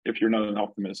if you're not an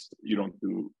optimist, you don't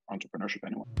do entrepreneurship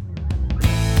anymore.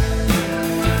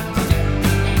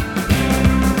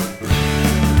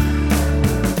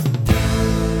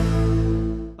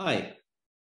 Hi,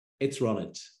 it's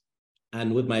Ronit,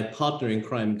 and with my partner in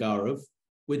crime, Gaurav,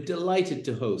 we're delighted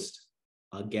to host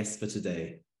our guest for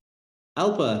today.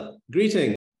 Alper,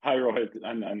 greeting. Hi, Rohit,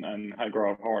 and hi,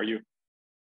 Gaurav. How are you?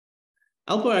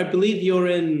 Alper, I believe you're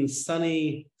in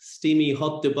sunny, steamy,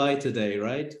 hot Dubai today,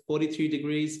 right? 43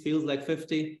 degrees, feels like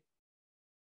 50.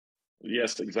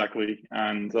 Yes, exactly.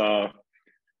 And I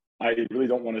really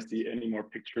don't want to see any more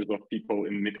pictures of people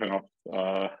in Mykonos,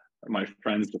 my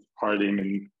friends just partying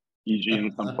in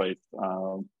Aegean someplace.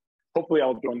 Hopefully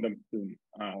I'll join them soon.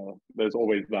 There's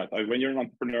always that. When you're an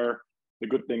entrepreneur, the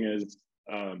good thing is,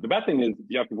 the bad thing is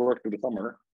you have to work through the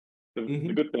summer.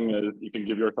 The good thing is you can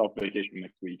give yourself vacation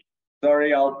next week.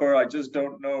 Sorry, Alper, I just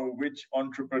don't know which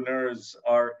entrepreneurs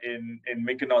are in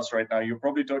Mykonos right now. You're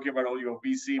probably talking about all your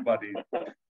VC buddies.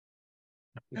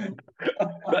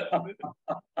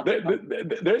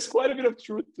 There's quite a bit of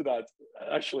truth to that.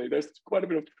 Actually, there's quite a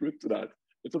bit of truth to that.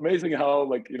 It's amazing how,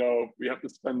 we have to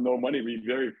spend no money, be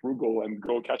very frugal and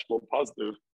go cash flow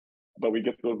positive, but we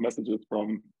get those messages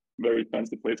from very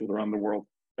fancy places around the world.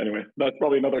 Anyway, that's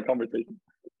probably another conversation.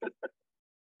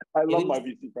 I love my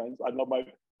VC friends. I love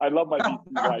my VC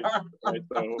wife. Right?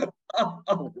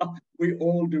 So we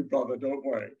all do, brother. Don't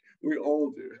worry. We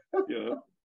all do. Yeah.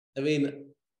 I mean,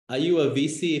 are you a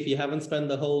VC if you haven't spent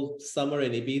the whole summer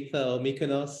in Ibiza or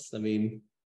Mykonos? I mean,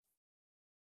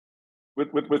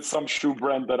 with some shoe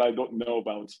brand that I don't know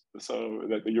about, so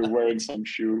that you're wearing some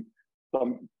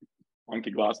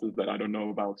funky glasses that I don't know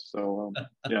about. So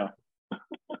yeah.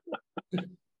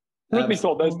 Truth be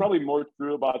told, there's probably more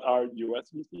true about our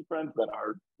US VC friends than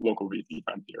our local VC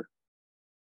friends here.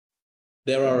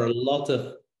 There are a lot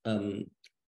of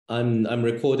I'm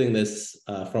recording this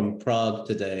from Prague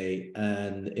today,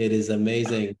 and it is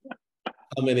amazing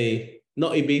how many,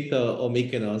 not Ibiza or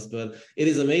Mykonos, but it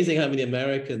is amazing how many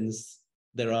Americans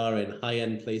there are in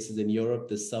high-end places in Europe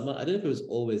this summer. I don't know if it was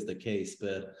always the case,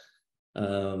 but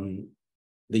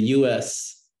the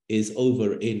US is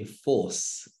over in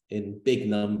force in big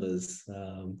numbers.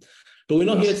 But we're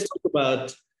not here to talk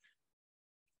about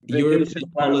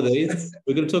European holidays.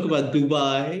 We're going to talk about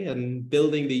Dubai and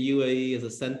building the UAE as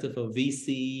a center for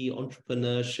VC,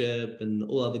 entrepreneurship, and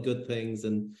all other good things.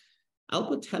 And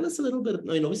Alper, tell us a little bit.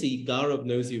 I mean, obviously, Gaurav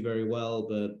knows you very well,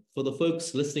 but for the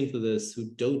folks listening to this who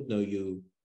don't know you,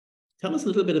 tell us a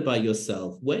little bit about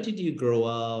yourself. Where did you grow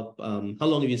up? How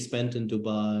long have you spent in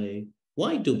Dubai?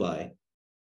 Why Dubai?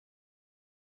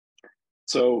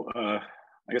 So I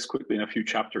guess quickly in a few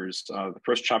chapters. The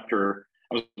first chapter,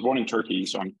 I was born in Turkey,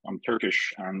 so I'm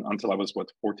Turkish, and until I was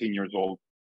 14 years old,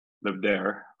 lived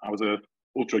there. I was a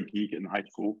ultra geek in high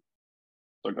school,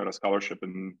 so I got a scholarship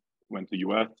and went to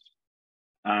US,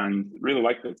 and really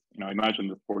liked it. Imagine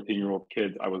this 14-year-old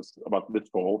kid. I was about this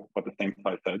tall, but the same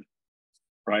size head,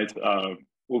 right?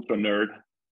 Ultra nerd.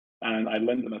 And I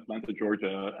landed in Atlanta,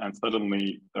 Georgia, and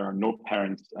suddenly there are no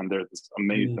parents, and there's this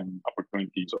amazing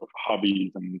opportunities of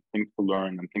hobbies and things to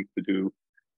learn and things to do.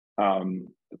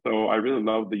 So I really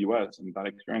loved the US and that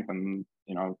experience, and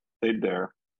stayed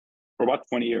there for about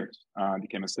 20 years. I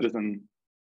became a citizen.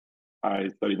 I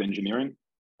studied engineering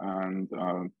and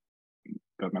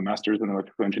got my master's in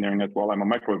electrical engineering as well. I'm a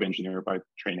microwave engineer by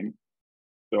training.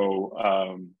 So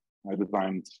I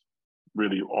designed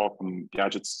really awesome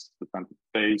gadgets to send to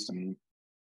space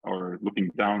or looking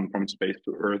down from space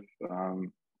to Earth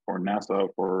for NASA,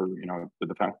 for the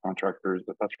defense contractors,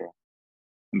 etc.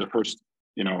 In the first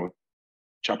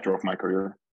chapter of my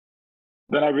career.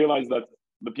 Then I realized that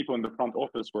the people in the front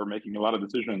office were making a lot of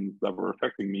decisions that were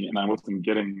affecting me, and I wasn't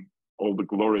getting all the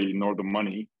glory nor the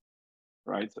money,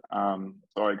 right?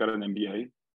 So I got an MBA,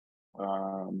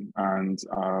 and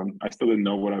I still didn't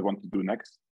know what I wanted to do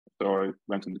next. So I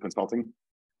went into consulting.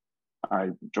 I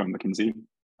joined McKinsey,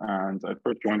 and I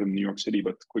first joined in New York City,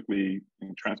 but quickly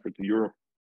transferred to Europe.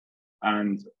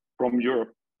 And from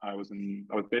Europe, I was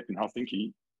based in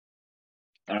Helsinki,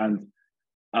 and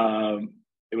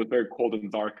it was very cold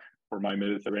and dark for my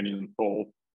Mediterranean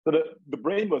soul. So the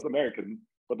brain was American,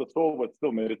 but the soul was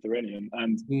still Mediterranean.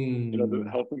 And the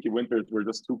Helsinki winters were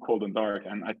just too cold and dark.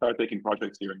 And I started taking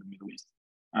projects here in the Middle East.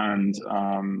 And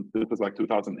this was like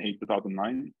 2008,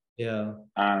 2009. Yeah.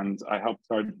 And I helped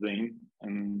start Zain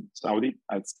in Saudi.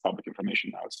 It's public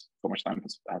information now. It's so much time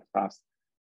has passed.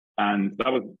 And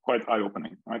that was quite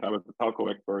eye-opening, right? I was a telco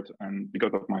expert, and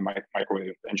because of my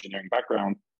microwave engineering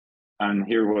background, and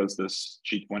here was this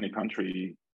G20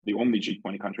 country, the only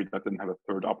G20 country that didn't have a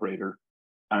third operator,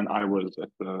 and I was at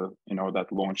the,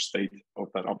 that launch state of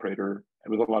that operator. It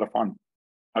was a lot of fun.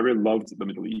 I really loved the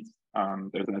Middle East.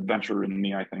 There's an adventure in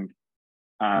me, I think.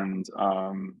 And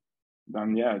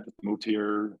then, yeah, I just moved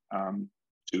here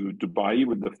to Dubai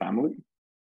with the family,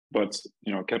 but,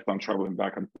 kept on traveling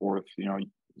back and forth,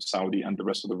 Saudi and the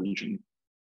rest of the region,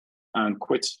 and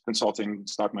quit consulting,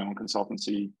 start my own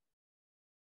consultancy.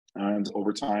 And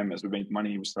over time, as we made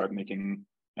money, we started making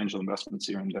angel investments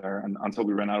here and there, and until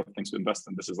we ran out of things to invest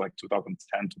in. This is like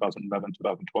 2010, 2011,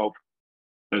 2012.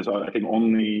 There's, I think,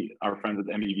 only our friends at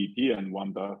MEVP and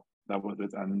Wanda, that was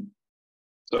it. And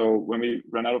so when we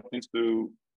ran out of things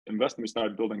to invest in, we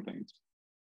started building things.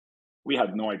 We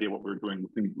had no idea what we were doing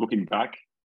looking back.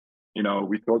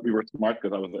 We thought we were smart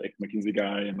because I was an ex-McKinsey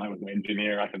guy and I was an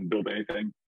engineer. I can build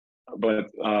anything. But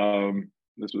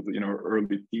this was,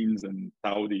 early teens in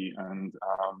Saudi, and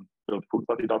built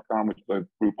Foodsati.com, which was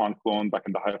a Groupon clone back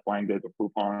in the high-flying days of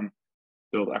Groupon.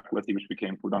 Built Akleti, which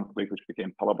became Food Enclave, which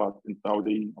became Talabat in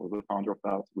Saudi. I was the founder of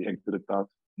that. We exited that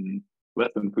in less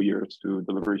than 2 years to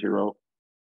Delivery Hero.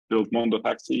 Built Mondo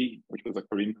Taxi, which was a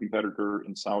Korean competitor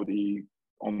in Saudi,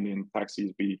 only in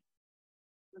taxis.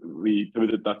 We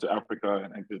pivoted that to Africa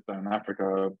and exited that in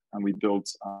Africa, and we built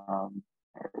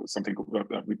something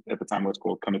that we, at the time, was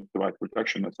called Commit Device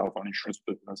Protection, a cell phone insurance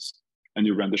business. A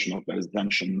new rendition of that is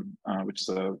Zention, which is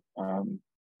a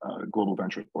global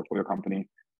venture portfolio company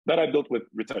that I built with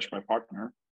Ritesh, my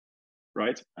partner,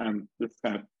 right? And this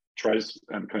kind of tries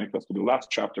and connects us to the last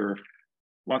chapter.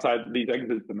 Once I had these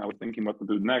exits and I was thinking what to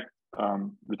do next,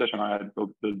 Ritesh and I had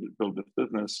built this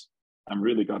business and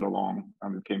really got along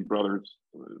and became brothers.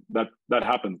 That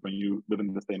happens when you live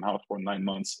in the same house for 9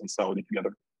 months in Saudi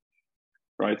together,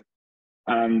 right?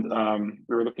 And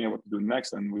we were looking at what to do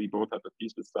next, and we both had the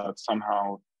thesis that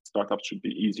somehow startups should be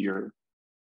easier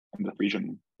in this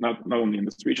region, not only in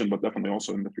this region, but definitely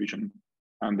also in this region.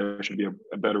 And there should be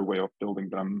a better way of building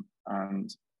them. And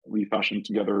we fashioned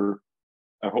together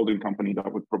a holding company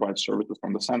that would provide services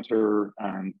from the center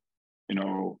and,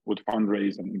 would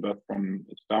fundraise and invest from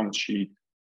its balance sheet,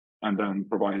 and then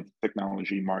provide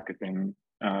technology, marketing,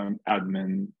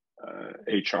 admin,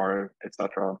 HR,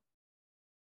 etc.,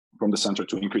 from the center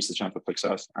to increase the chance of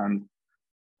success. And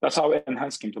that's how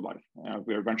Enhance came to life.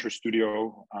 We're a venture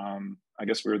studio. I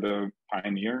guess we're the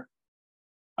pioneer.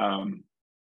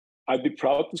 I'd be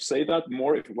proud to say that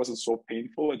more if it wasn't so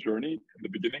painful a journey in the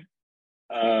beginning,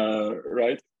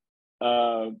 right?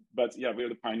 But yeah, we're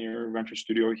the pioneer venture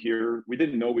studio here. We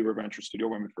didn't know we were a venture studio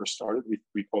when we first started.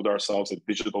 We called ourselves a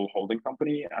digital holding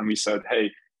company, and we said,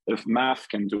 hey, if Math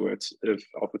can do it, if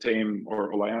Alper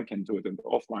or Olayan can do it in the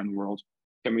offline world,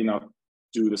 can we not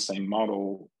do the same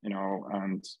model,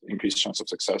 and increase chance of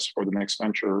success for the next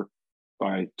venture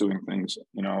by doing things,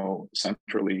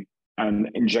 centrally and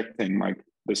injecting like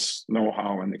this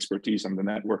know-how and expertise and the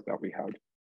network that we had.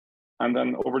 And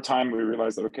then over time, we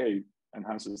realized that, okay,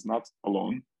 Enhance is not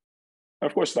alone.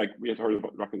 Of course, like we had heard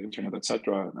about Rocket Internet,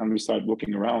 etc., and we started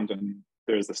looking around, and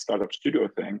there's the startup studio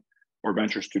thing, or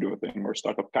venture studio thing, or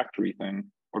startup factory thing,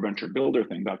 or venture builder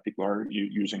thing that people are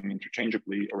using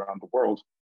interchangeably around the world.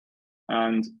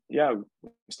 And yeah, we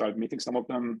started meeting some of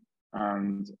them,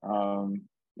 and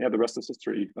the rest is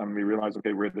history. Then we realized,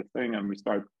 okay, we're the thing, and we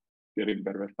start getting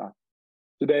better at that.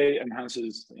 Today, Enhance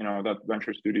is, that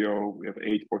venture studio. We have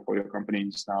 8 portfolio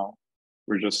companies now.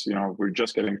 We're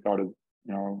just getting started,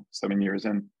 7 years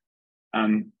in,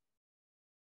 and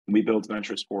we build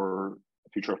ventures for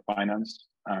the future of finance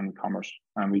and commerce,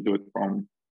 and we do it from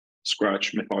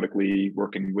scratch, methodically,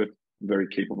 working with very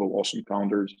capable, awesome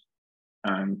founders,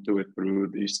 and do it through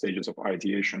these stages of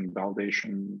ideation,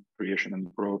 validation, creation,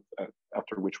 and growth,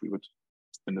 after which we would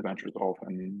spin the ventures off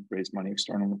and raise money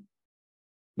externally.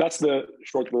 That's the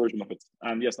short version of it.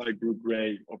 And yes, I grew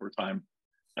gray over time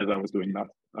as I was doing that.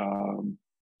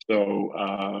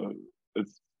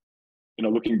 It's,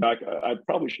 looking back, I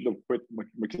probably should have quit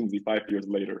McKinsey 5 years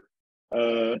later.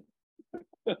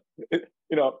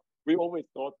 We always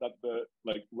thought that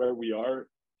where we are,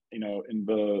 in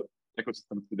the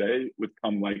ecosystem today would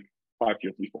come like 5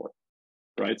 years before,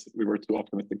 right? We were too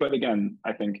optimistic. But again,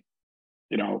 I think,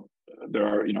 there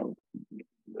are,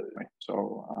 so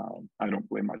I don't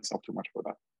blame myself too much for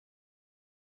that.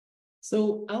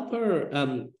 So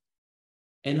Alper,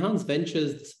 Enhance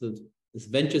Ventures, this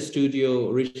venture studio,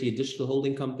 originally a digital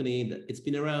holding company, it's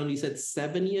been around, you said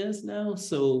 7 years now?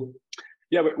 So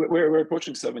yeah, we're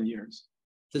approaching 7 years.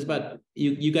 So it's about,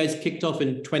 you guys kicked off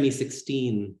in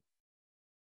 2016.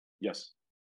 Yes.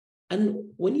 And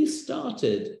when you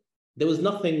started, there was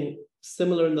nothing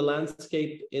similar in the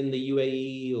landscape in the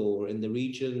UAE or in the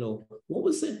region, or what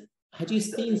was it had you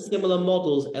seen similar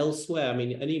models elsewhere? I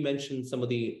mean, and you mentioned some of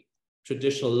the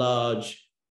traditional large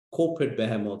corporate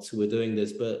behemoths who were doing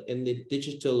this, but in the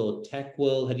digital or tech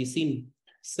world, have you seen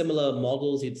similar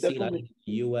models you'd seen either in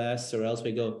the US or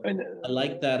elsewhere? Go, I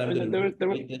like that. I'm going to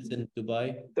replicate this in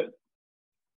Dubai.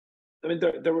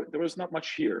 There was not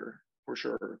much here for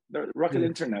sure. Rocket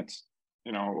Internet,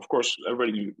 you know, of course,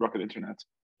 everybody knew Rocket Internet.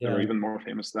 They were even more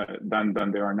famous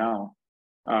than they are now.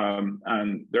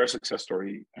 And their success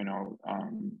story, you know,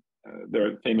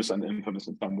 they're famous and infamous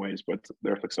in some ways, but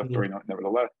their success story,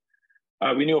 nevertheless.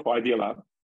 We knew of Idea Lab,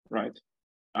 right?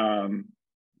 And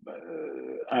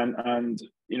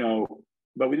you know,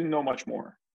 but we didn't know much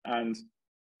more. And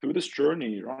through this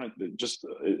journey, right,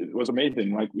 it was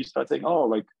amazing. Like we started saying, oh,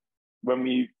 like when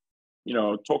we, you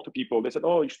know, talk to people, they said,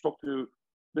 oh, you should talk to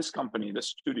this company, this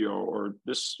studio, or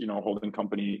this, you know, holding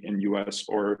company in US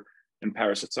or in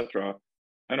Paris, etc.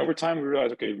 And over time, we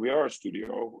realized, okay, we are a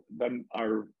studio. Then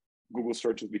our Google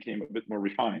searches became a bit more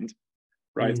refined,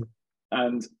 right?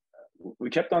 And we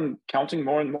kept on counting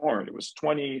more and more. It was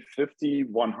 20, 50,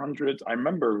 100. I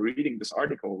remember reading this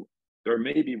article. There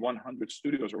may be 100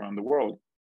 studios around the world.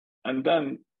 And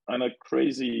then on a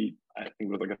crazy, I think it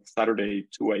was like a Saturday,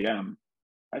 2 a.m.,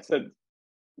 I said,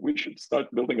 we should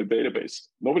start building a database.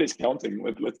 Nobody's counting.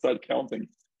 Let's start counting.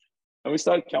 And we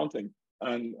started counting.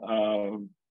 And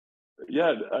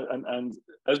and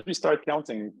as we started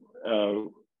counting,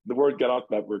 the word got out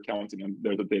that we're counting and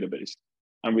there's a database.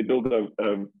 And we built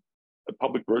a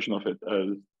public version of it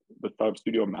as the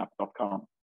startupstudiomap.com,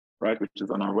 right, which is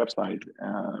on our website.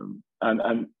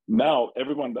 And now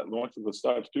everyone that launches a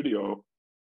startup studio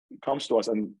comes to us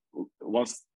and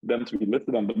wants them to be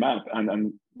listed on the map,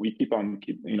 and we keeping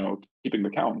the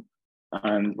count,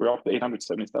 and we're up to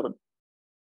 877,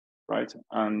 right?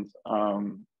 And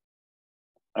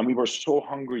we were so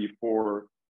hungry for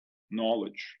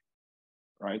knowledge,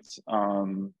 right? I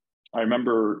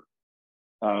remember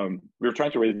we were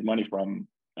trying to raise money from,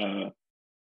 I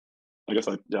guess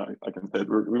I can say it.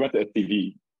 We went to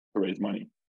STV to raise money.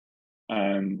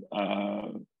 And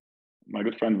my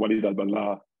good friend Walid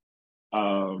Al-Ballah,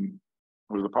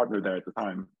 who was a partner there at the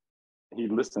time, he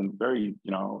listened very,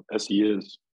 you know, as he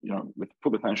is, you know, with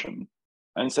full attention.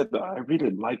 And he said, I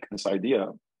really like this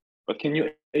idea, but can you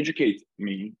educate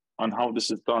me on how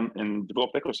this is done in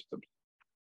developed ecosystems?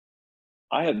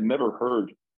 I had never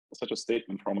heard such a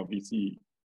statement from a VC,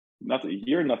 not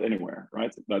here, not anywhere,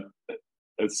 right? That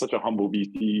it's such a humble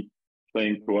VC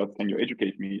saying to us, can you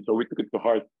educate me? So we took it to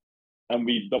heart and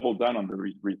we doubled down on the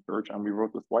research and we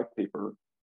wrote this white paper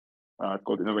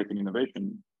called Innovating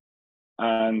Innovation.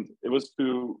 And it was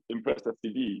to impress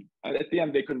STV. And at the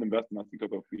end, they couldn't invest in us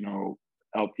because of, you know,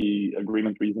 LP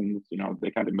agreement reasons. You know, they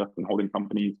can't invest in holding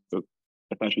companies. So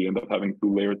essentially end up having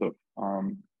 2 layers of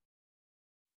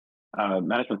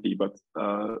management fee. But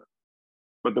the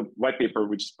white paper,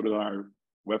 we just put it on our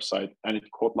website and it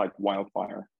caught like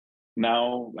wildfire.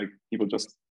 Now, like people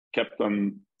just kept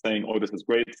on saying, oh, this is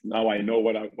great. Now I know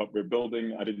what we're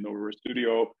building. I didn't know we were a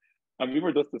studio. And we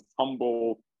were just this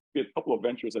humble, we had a couple of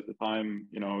ventures at the time,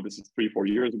 you know, this is 3-4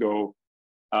 years ago.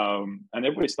 And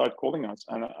everybody started calling us.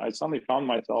 And I suddenly found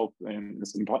myself in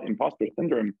this imposter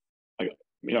syndrome. Like,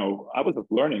 you know, I was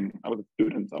just learning. I was a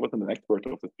student. I wasn't an expert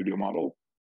of the studio model.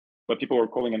 But people were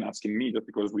calling and asking me just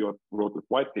because we wrote this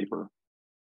white paper.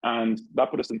 And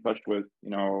that put us in touch with, you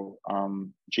know,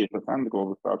 GSSN, the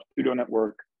Global Startup Studio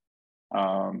Network,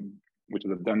 which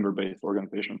is a Denver-based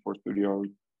organization for studios.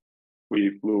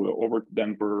 We flew over to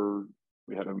Denver.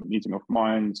 We had a meeting of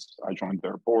minds. I joined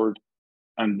their board.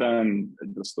 And then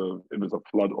it was a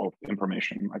flood of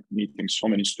information, like meeting so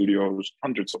many studios,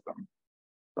 hundreds of them,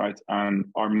 right? And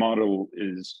our model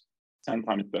is 10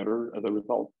 times better as a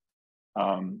result.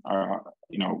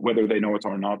 You know, whether they know it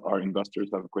or not, our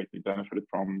investors have greatly benefited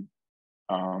from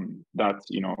that,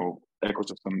 you know,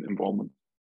 ecosystem involvement.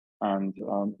 And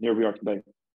here we are today.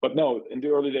 But no, in the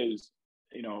early days,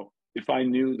 you know, if I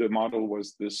knew the model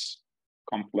was this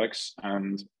complex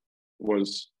and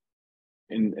was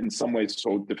in some ways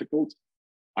so difficult,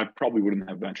 I probably wouldn't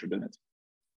have ventured in it,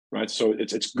 right? So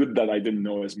it's good that I didn't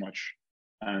know as much,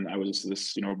 and I was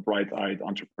this, you know, bright-eyed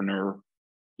entrepreneur,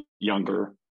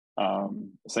 younger,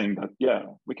 saying that, yeah,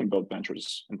 we can build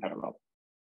ventures in parallel.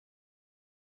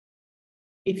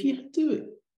 If you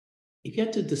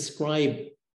had to describe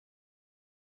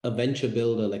a venture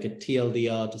builder, like a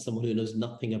TLDR, to someone who knows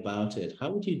nothing about it,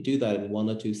 how would you do that in 1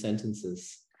 or 2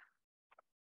 sentences?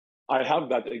 I have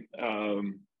that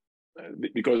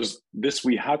because this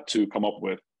we had to come up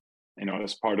with, you know,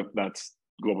 as part of that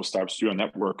Global Startup Studio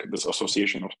Network, this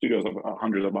association of studios of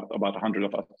about 100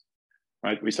 of us,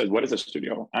 right? We said, what is a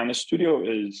studio? And a studio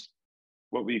is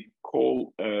what we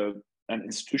call an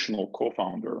institutional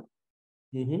co-founder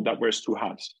that wears two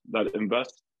hats, that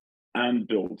invests and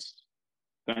builds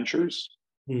ventures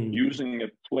using a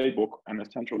playbook and a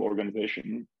central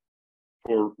organization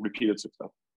for repeated success,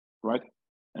 right?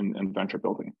 And venture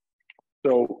building.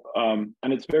 So,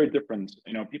 and it's very different.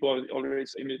 You know, people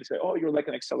always immediately say, oh, you're like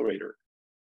an accelerator.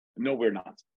 No, we're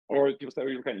not. Or people say, oh,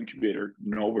 you're like an incubator.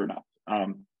 No, we're not.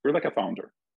 We're like a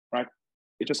founder, right?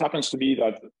 It just happens to be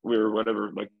that we're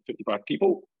whatever, like 55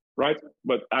 people, right?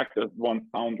 But act as one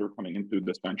founder coming into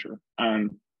this venture. And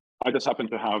I just happen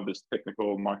to have this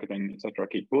technical marketing, et cetera,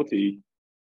 capability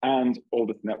and all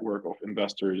this network of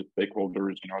investors,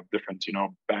 stakeholders, you know, different, you know,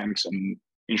 banks and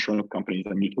insurance companies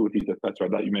and utilities, et cetera,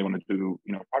 that you may want to do,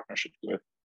 you know, partnerships with.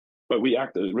 But we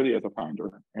act as really as a founder.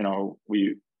 You know,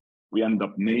 we end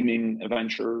up naming a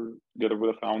venture together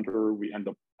with a founder.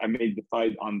 I may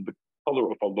decide on the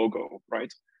color of a logo,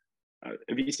 right?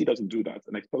 A VC doesn't do that.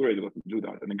 An accelerator doesn't do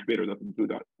that. An incubator doesn't do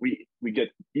that. We get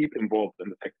deep involved in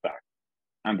the tech stack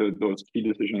and those key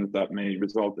decisions that may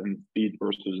result in speed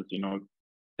versus, you know,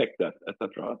 tech debt, et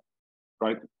cetera,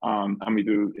 right? And we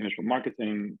do initial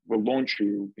marketing. We'll launch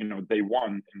you know, day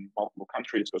one in multiple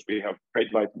countries because we have trade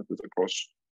licenses across,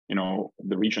 you know,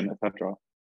 the region, et cetera.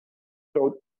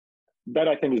 So that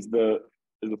I think is the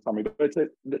summary. But it's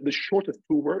the shortest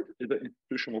two words is the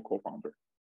institutional co-founder.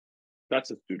 That's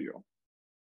a studio.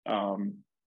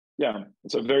 Yeah,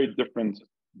 it's a very different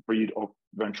breed of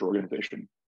venture organization,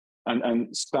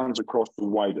 and spans across the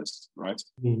widest, right?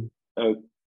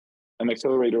 An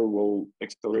accelerator will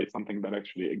accelerate something that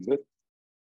actually exists,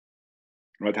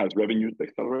 right? Has revenues to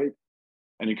accelerate.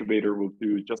 An incubator will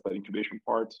do just that incubation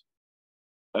part.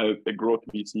 A growth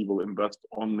VC will invest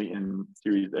only in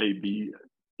Series A, B,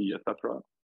 C, etc.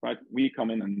 Right? We come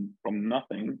in and from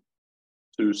nothing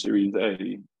to Series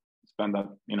A, spend that,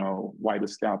 you know,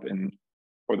 widest gap in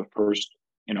for the first,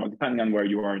 you know, depending on where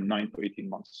you are, 9 to 18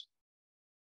 months.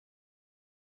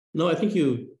 No, I think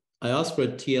I asked for a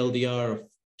TLDR of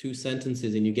 2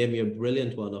 sentences and you gave me a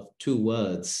brilliant one of 2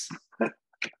 words.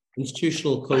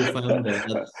 Institutional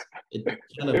co-founder. It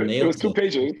kind of nailed it was 2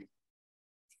 pages.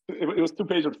 It was 2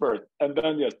 pages first, and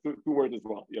then yes, two words as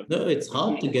well. Yes. No, it's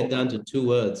hard to get down to 2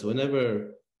 words.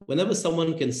 Whenever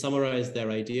someone can summarize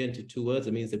their idea into 2 words,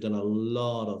 it means they've done a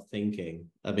lot of thinking.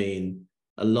 I mean,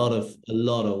 a lot of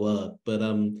work. But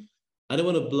I don't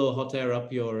want to blow hot air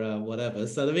up your whatever.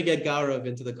 So let me get Gaurav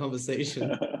into the conversation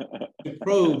to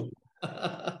probe.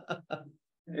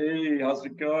 Hey, how's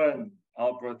it going,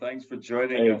 Alper? Thanks for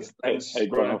joining us. Hey,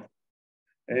 Gaurav.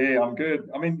 Hey, I'm good.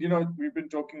 I mean, you know, we've been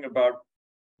talking about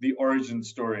the origin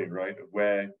story, right, of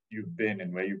where you've been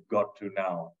and where you've got to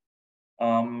now.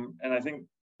 And I think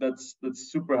that's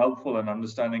super helpful in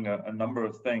understanding a number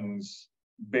of things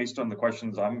based on the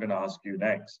questions I'm going to ask you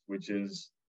next, which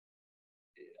is,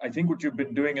 I think what you've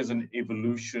been doing is an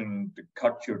evolution to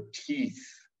cut your teeth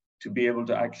to be able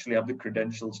to actually have the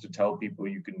credentials to tell people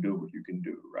you can do what you can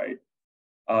do, right?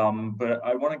 But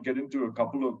I want to get into a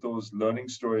couple of those learning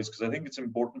stories because I think it's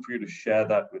important for you to share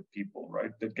that with people,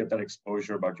 right? To get that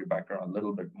exposure about your background a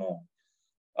little bit more.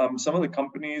 Some of the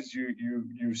companies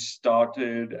you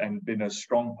started and been a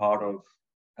strong part of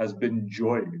has been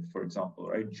Joy, for example,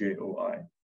 right? JOI.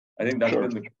 I think that's been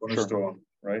the cornerstone,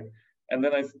 right? And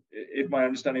then if my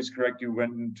understanding is correct, you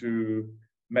went into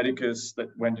Medicus, that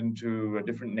went into a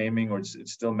different naming, or it's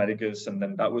still Medicus, and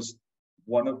then that was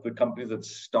one of the companies that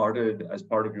started as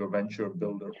part of your venture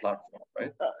builder platform,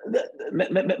 right?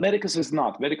 Medicus is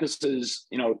not. Medicus is,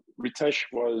 you know, Ritesh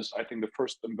was, I think, the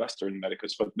first investor in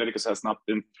Medicus, but Medicus has not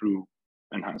been through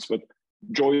Enhance. But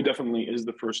Joy definitely is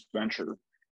the first venture.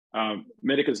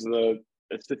 Medicus is a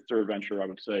sister venture, I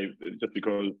would say, just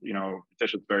because, you know,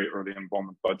 Ritesh is very early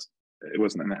involvement, but it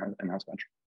wasn't an Enhance venture.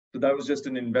 So that was just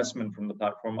an investment from the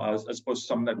platform, I suppose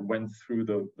some that went through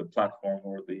the platform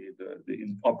or the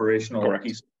operational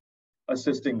piece,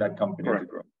 assisting that company to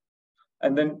grow.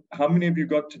 And then how many have you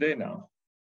got today now?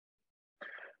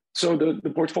 So the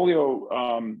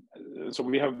portfolio, so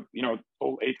we have, you know,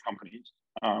 all 8 companies.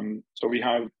 So we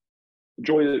have,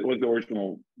 Joy was the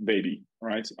original baby,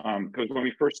 right? Because when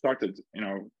we first started, you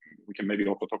know, we can maybe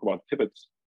also talk about pivots,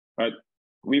 right?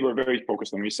 We were very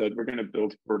focused and we said, we're going to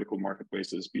build vertical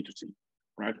marketplaces, B2C,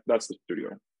 right? That's the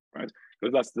studio, right?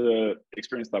 Because that's the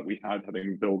experience that we had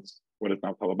having built what is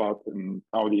now Talabat in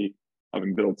Saudi,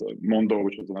 having built Mondo,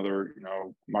 which was another, you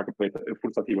know, marketplace,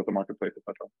 Fursati was a marketplace,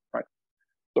 etc. Right?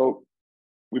 So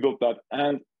we built that,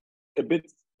 and a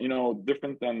bit, you know,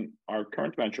 different than our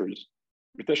current ventures.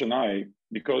 Ritesh and I,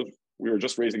 because we were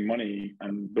just raising money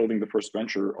and building the first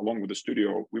venture along with the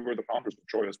studio, we were the founders of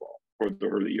Joy as well for the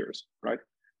early years, right?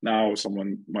 Now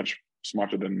someone much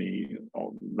smarter than me.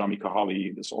 Rami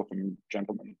Kahali, this awesome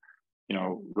gentleman,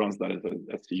 runs that as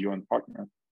a CEO and partner.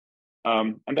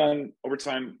 And then over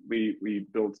time, we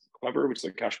built Clever, which is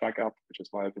a cashback app, which is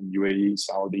live in UAE,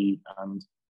 Saudi,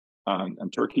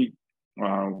 and Turkey.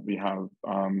 We have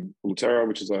Lutera,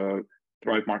 which is a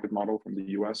Thrive market model from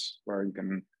the US, where you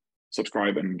can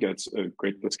subscribe and get a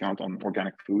great discount on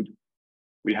organic food.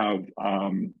 We have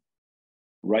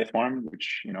Right Farm,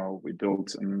 which we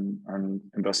built and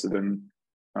invested in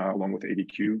along with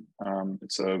ADQ.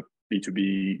 It's a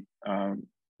B2B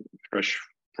fresh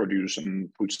produce and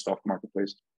foodstuff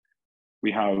marketplace.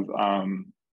 We have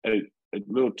a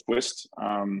little twist.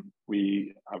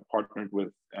 We have partnered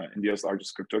with India's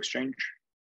largest crypto exchange,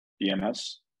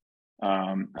 DMS,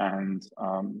 and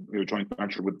we have a joint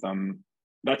venture with them.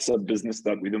 That's a business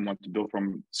that we didn't want to build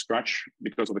from scratch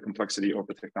because of the complexity of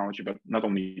the technology, but not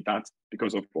only that,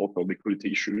 because of also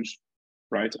liquidity issues,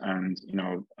 right? And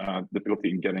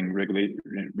difficulty in getting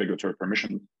regulatory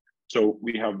permission. So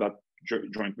we have that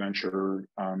joint venture,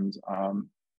 and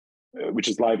which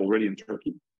is live already in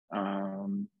Turkey,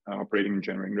 operating and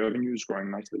generating revenues, growing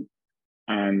nicely,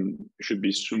 and should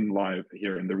be soon live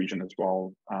here in the region as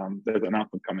well. There's an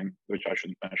announcement coming, which I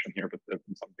shouldn't mention here, but there's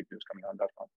been some big news coming on that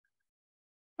one.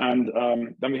 And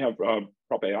then we have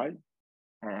Prop AI.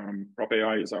 Prop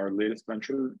AI is our latest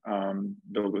venture,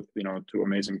 built with two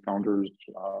amazing founders,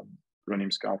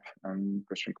 Ranim Skaf and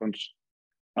Christian Kunz.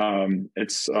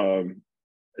 It's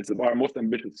our most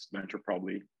ambitious venture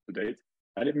probably to date,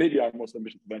 and it may be our most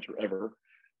ambitious venture ever,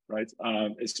 right?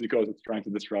 It's because it's trying to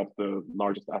disrupt the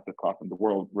largest asset class in the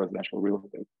world, residential real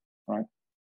estate, right?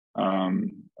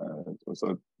 It was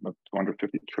a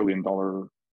 $250 trillion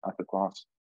asset class.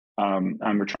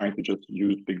 And we're trying to just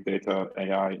use big data,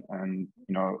 AI, and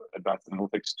advanced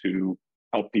analytics to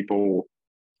help people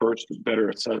first better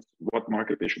assess what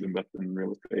market they should invest in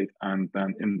real estate, and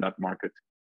then in that market,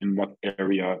 in what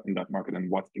area in that market, and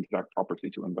what exact property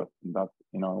to invest in that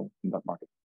in that market.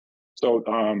 So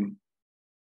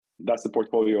that's the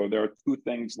portfolio. There are two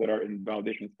things that are in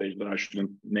validation stage that I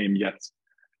shouldn't name yet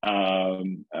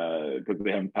because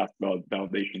they haven't passed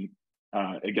validation.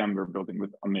 Again, we're building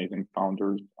with amazing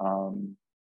founders, and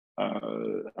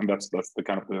that's the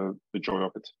kind of the joy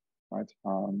of it, right?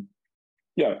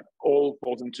 Yeah, all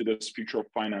falls into this future of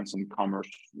finance and commerce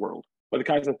world. But the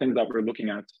kinds of things that we're looking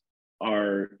at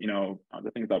are,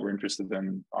 the things that we're interested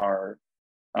in are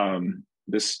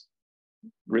this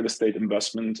real estate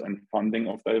investment and funding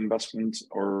of that investment,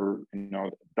 or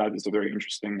that is a very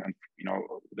interesting, and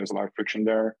there's a lot of friction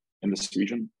there in this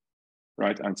region.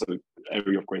 Right, and it's an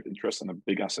area of great interest and a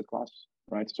big asset class,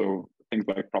 right? So things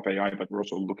like Prop AI, but we're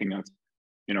also looking at,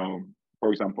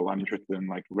 for example, I'm interested in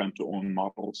like rent-to-own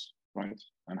models, right,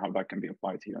 and how that can be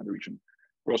applied here in the region.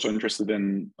 We're also interested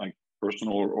in like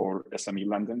personal or SME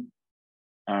lending,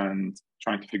 and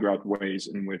trying to figure out ways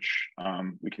in which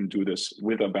we can do this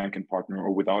with a banking partner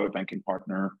or without a banking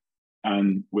partner,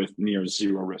 and with near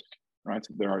zero risk, right?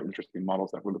 There are interesting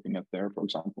models that we're looking at there, for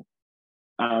example.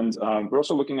 And we're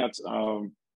also looking at,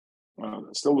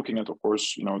 still looking at, of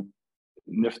course,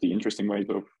 nifty, interesting ways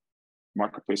of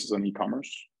marketplaces and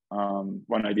e-commerce.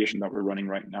 One ideation that we're running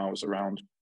right now is around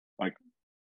like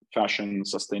fashion,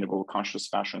 sustainable, conscious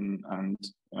fashion, and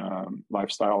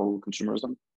lifestyle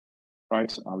consumerism,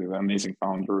 right? We have an amazing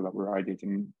founder that we're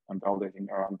ideating and validating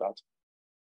around that.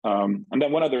 And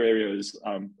then one other area is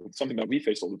something that we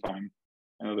face all the time.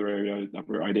 Another area that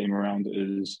we're ideating around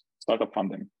is startup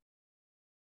funding.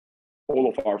 All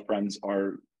of our friends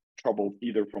are troubled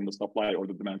either from the supply or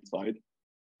the demand side,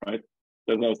 right?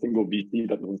 There's not a single VC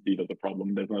that doesn't see it as a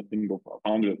problem. There's not a single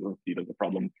founder that doesn't see it as a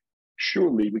problem.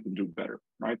 Surely we can do better,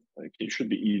 right? Like it should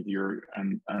be easier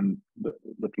and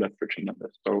with less friction than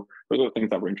this. So those are the things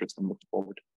that we're interested in looking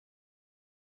forward.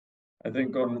 I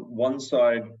think on one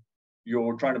side,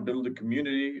 you're trying to build a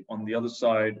community. On the other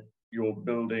side, you're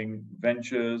building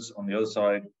ventures. On the other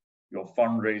side, you're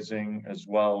fundraising as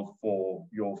well for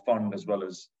your fund as well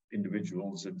as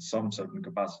individuals in some certain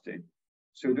capacity.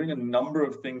 So you're doing a number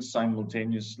of things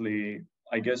simultaneously.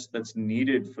 I guess that's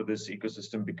needed for this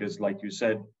ecosystem because, like you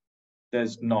said,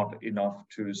 there's not enough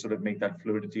to sort of make that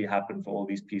fluidity happen for all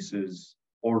these pieces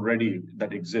already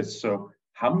that exist. So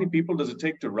how many people does it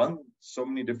take to run so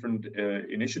many different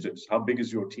initiatives? How big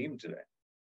is your team today?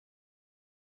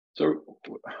 So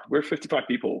we're 55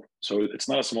 people, so it's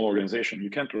not a small organization. You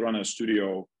can't run a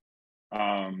studio.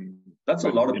 That's a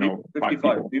lot of people.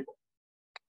 55 people.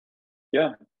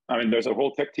 Yeah, I mean, there's a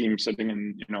whole tech team sitting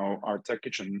in our tech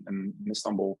kitchen in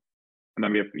Istanbul, and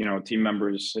then we have team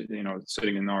members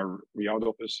sitting in our Riyadh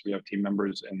office. We have team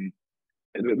members in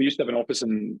we used to have an office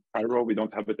in Cairo. We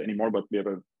don't have it anymore, but we have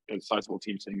a sizable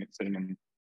team sitting in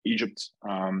Egypt,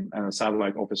 and a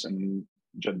satellite office in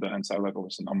Jeddah and satellite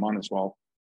office in Amman as well.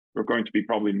 We're going to be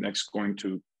probably next going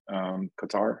to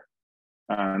Qatar,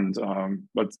 and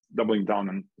but doubling down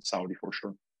in Saudi for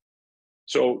sure.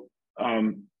 So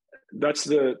that's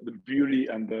the beauty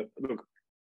and the look.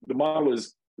 The model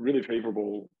is really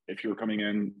favorable if you're coming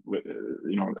in with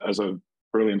as a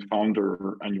brilliant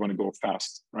founder and you want to go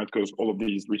fast, right? Because all of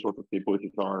these resources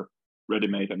capabilities are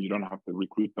ready-made, and you don't have to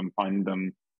recruit them, find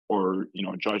them, or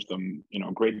judge them,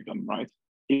 grade them, right?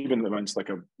 Even when it's like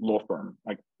a law firm,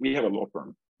 like we have a law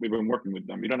firm, we've been working with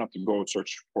them. You don't have to go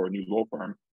search for a new law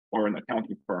firm or an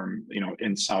accounting firm,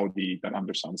 in Saudi that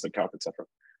understands the cap, etc.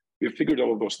 We've figured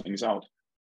all of those things out.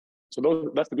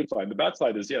 So that's the good side. The bad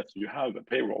side is, yes, you have a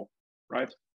payroll,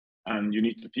 right? And you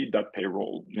need to feed that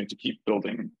payroll. You need to keep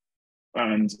building,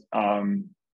 and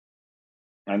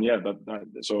yeah,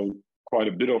 so quite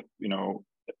a bit of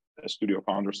a studio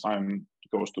founder's time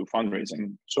goes to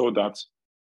fundraising, so that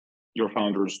your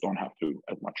founders don't have to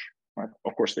as much, right?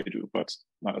 Of course they do, but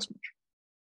not as much.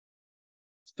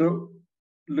 So,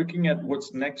 looking at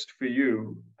what's next for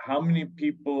you, how many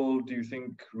people do you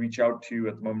think reach out to you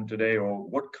at the moment today, or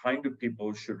what kind of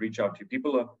people should reach out to you?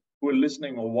 People who are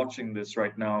listening or watching this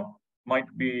right now might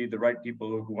be the right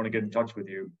people who want to get in touch with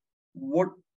you. What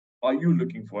are you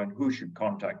looking for, and who should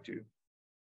contact you?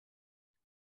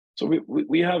 So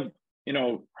we have,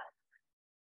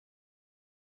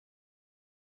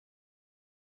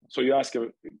 so you ask a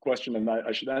question and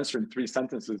I should answer in 3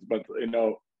 sentences, but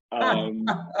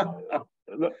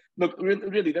look,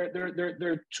 really,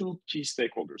 there are 2 key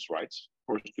stakeholders, right,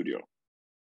 for a studio.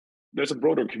 There's a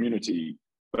broader community,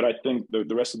 but I think the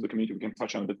rest of the community we can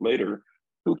touch on a bit later.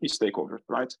 2 key stakeholders,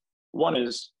 right? One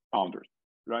is founders,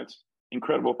 right?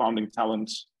 Incredible founding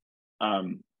talents.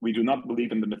 We do not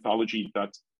believe in the mythology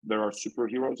that there are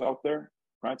superheroes out there,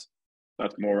 right?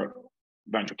 That's more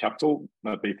venture capital,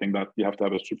 that they think that you have to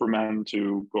have a Superman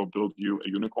to go build you a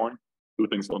unicorn, 2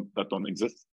 things that don't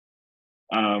exist.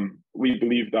 We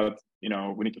believe that,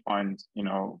 we need to find,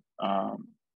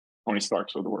 Tony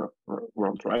Starks of the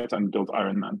world, right? And build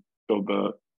Iron Man, build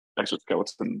the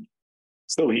exoskeleton.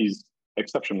 Still, he's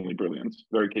exceptionally brilliant,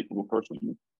 very capable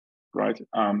person, right?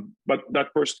 But that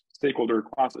first stakeholder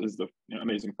class is the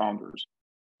amazing founders.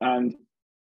 And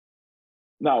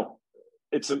now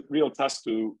it's a real test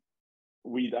to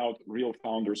weed out real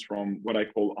founders from what I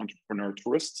call entrepreneur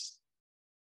tourists.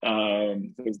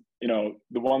 Because,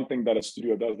 the one thing that a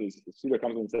studio does is the studio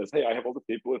comes and says, hey, I have all the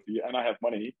capability and I have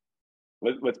money.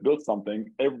 Let's build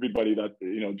something. Everybody that,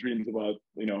 dreams about,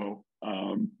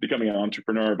 becoming an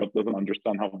entrepreneur but doesn't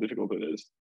understand how difficult it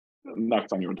is,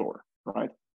 knocks on your door, right?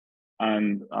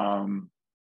 And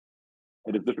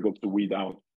it is difficult to weed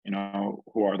out,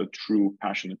 who are the true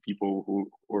passionate people who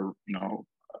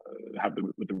have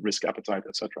the risk appetite,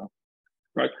 etc.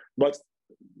 Right? But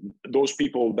those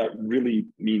people that really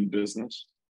mean business,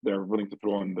 they're willing to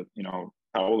throw in the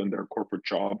towel in their corporate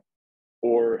job,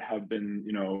 or have been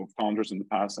founders in the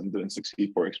past and didn't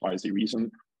succeed for XYZ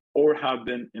reason, or have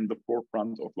been in the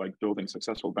forefront of like building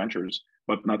successful ventures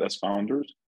but not as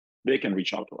founders, they can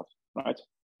reach out to us, right?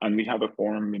 And we have a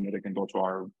form, they can go to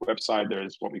our website.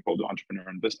 There's what we call the Entrepreneur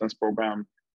in Business program.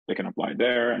 They can apply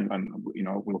there, and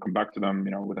we'll come back to them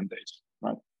within days,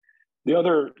 right? The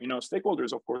other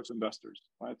stakeholders, of course, investors,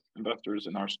 right? Investors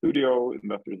in our studio,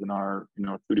 investors in our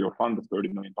studio fund, the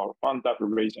 $30 million fund that we're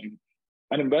raising,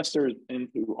 and investors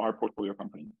into our portfolio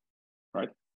company, right?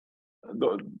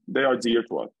 They are dear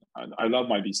to us. I love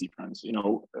my VC friends.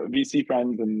 VC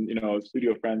friends and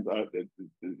studio friends,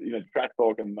 track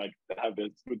talk and like have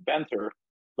this good banter,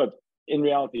 but in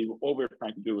reality, all we're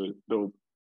trying to do is build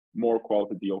more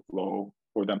quality deal flow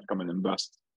for them to come and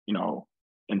invest,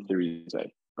 in Series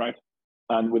A, right?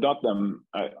 And without them,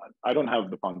 I don't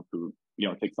have the funds to,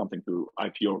 take something to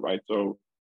IPO, right? So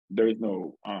there is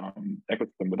no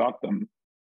ecosystem without them.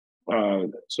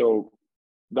 So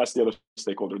that's the other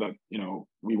stakeholder that,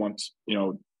 we want,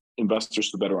 investors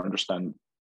to better understand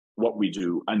what we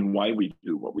do and why we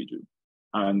do what we do,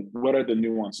 and what are the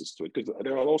nuances to it. Because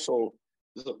there are also,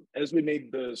 as we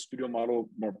made the studio model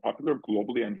more popular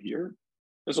globally and here,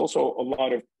 there's also a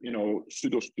lot of,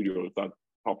 pseudo studios that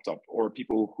popped up, or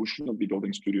people who shouldn't be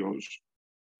building studios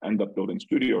end up building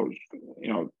studios.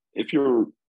 If you're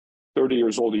 30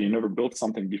 years old and you never built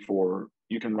something before,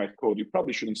 you can write code, you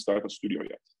probably shouldn't start a studio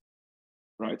yet,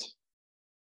 right?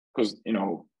 Because,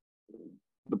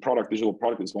 the digital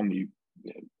product is only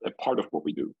a part of what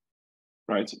we do,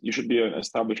 right? You should be an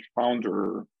established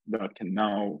founder that can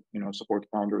now, support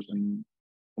founders in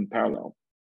parallel.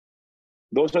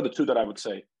 those are the two that I would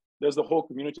say. There's the whole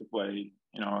community play,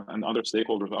 and other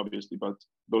stakeholders, obviously, but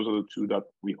those are the two that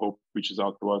we hope reaches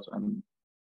out to us and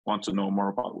want to know more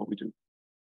about what we do.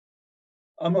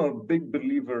 I'm a big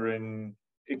believer in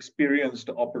experienced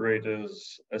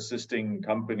operators assisting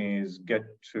companies get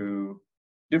to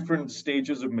different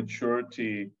stages of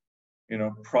maturity,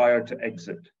 prior to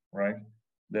exit, right?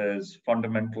 There's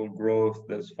fundamental growth,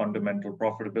 there's fundamental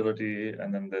profitability,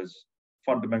 and then there's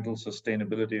fundamental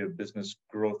sustainability of business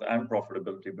growth and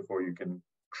profitability before you can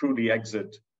truly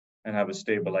exit and have a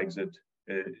stable exit.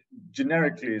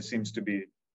 Generically, it seems to be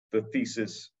the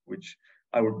thesis, which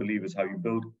I would believe is how you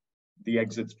build the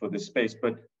exits for this space.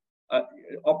 But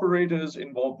operators'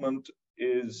 involvement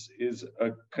is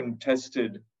a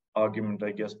contested argument,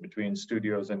 I guess, between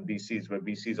studios and VCs, where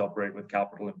VCs operate with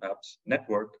capital and perhaps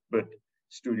network, but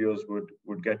studios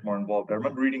would get more involved. I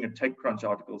remember reading a TechCrunch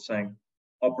article saying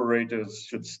operators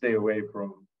should stay away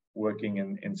from working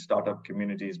in startup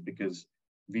communities because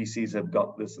VCs have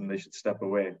got this and they should step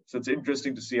away. So it's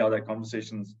interesting to see how that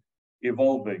conversation's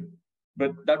evolving.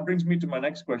 But that brings me to my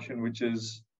next question, which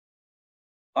is,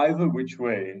 either which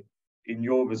way, in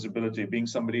your visibility, being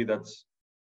somebody that's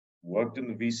worked in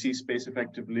the VC space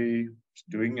effectively,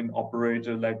 doing an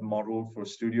operator-led model for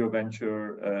studio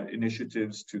venture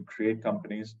initiatives to create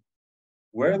companies,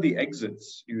 where are the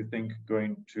exits you think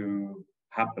going to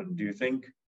happen? Do you think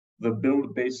the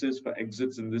build basis for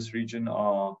exits in this region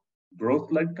are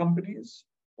growth-led companies,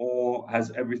 or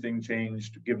has everything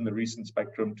changed given the recent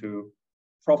spectrum to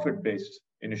profit-based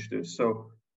initiatives?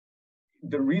 So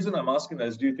the reason I'm asking that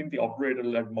is, do you think the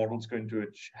operator-led model is going to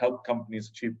help companies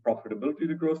achieve profitability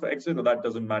to growth for exit, or that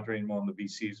doesn't matter anymore and the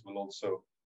VCs will also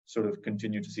sort of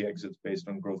continue to see exits based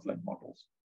on growth-led models?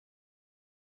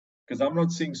 Because I'm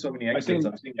not seeing so many exits.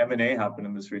 I'm seeing M&A happen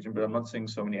in this region, but I'm not seeing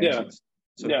so many exits.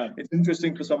 So it's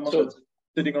interesting for someone that's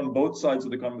sitting on both sides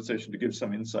of the conversation to give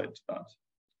some insight to that.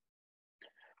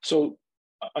 So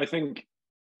I think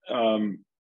I'm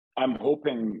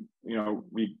hoping,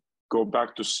 we go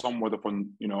back to somewhat of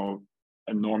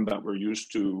a norm that we're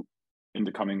used to in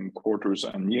the coming quarters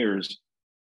and years.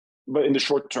 But in the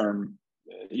short term,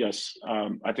 yes,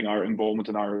 I think our involvement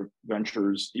in our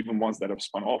ventures, even ones that have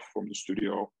spun off from the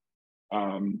studio,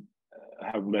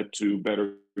 have led to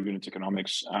better unit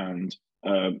economics and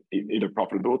either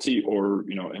profitability or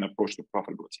an approach to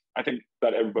profitability. I think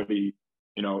that everybody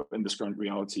in this current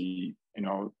reality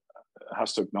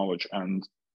has to acknowledge and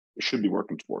should be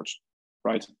working towards,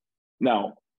 right?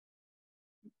 Now,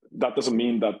 that doesn't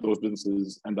mean that those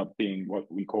businesses end up being what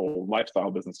we call lifestyle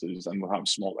businesses and will have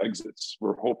small exits.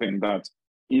 We're hoping that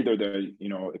either the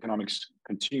economics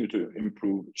continue to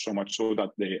improve so much so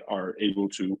that they are able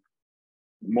to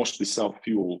mostly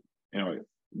self-fuel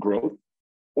growth,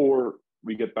 or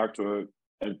we get back to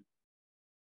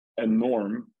a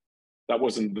norm that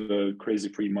wasn't the crazy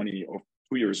free money of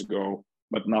 2 years ago,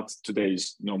 but not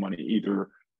today's no money either,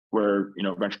 where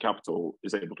venture capital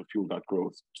is able to fuel that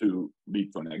growth to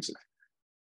lead to an exit.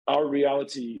 Our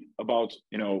reality about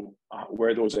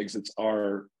where those exits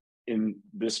are in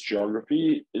this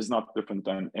geography is not different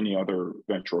than any other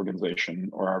venture organization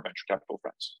or our venture capital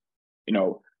friends.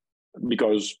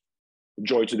 Because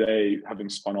Joy today, having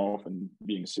spun off and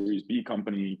being a Series B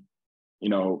company,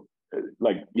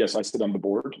 yes, I sit on the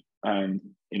board and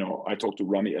I talk to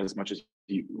Rami as much as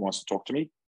he wants to talk to me,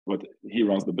 but he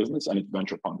runs the business and it's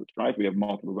venture funded, right? We have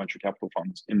multiple venture capital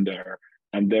funds in there,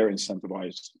 and they're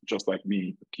incentivized just like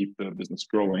me to keep the business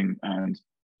growing and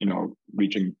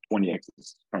reaching 20x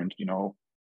current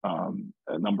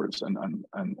numbers and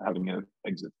having an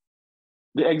exit.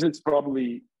 The exits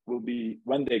probably will be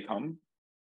when they come.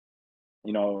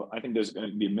 I think there's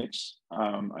going to be a mix.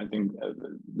 I think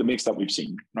the mix that we've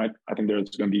seen, right? I think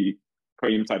there's going to be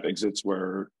cream type exits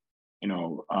where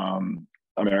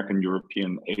American,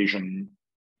 European, Asian,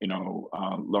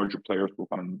 larger players will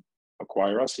come and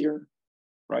acquire us here,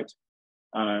 right?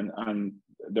 And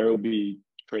there will be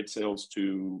trade sales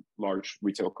to large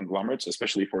retail conglomerates,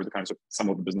 especially for the kinds of some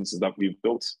of the businesses that we've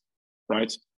built,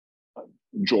 right?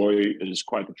 Joy is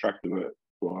quite attractive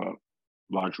to a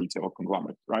large retail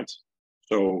conglomerate, right?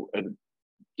 So it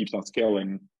keeps on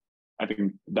scaling. I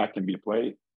think that can be a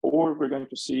play. Or we're going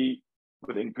to see,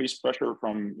 with increased pressure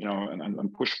from,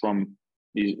 and push from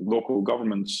the local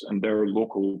governments and their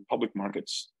local public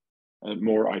markets,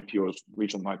 more IPOs,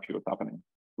 regional IPOs happening,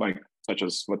 such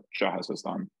as what Shahaz has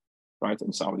done, right,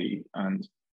 in Saudi. And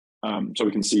so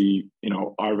we can see,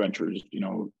 our ventures,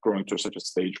 growing to such a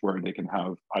stage where they can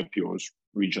have IPOs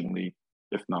regionally,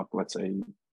 if not, let's say,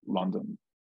 London.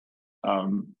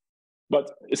 But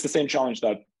it's the same challenge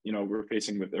that, we're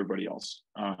facing with everybody else.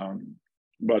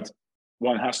 But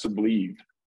one has to believe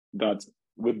that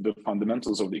with the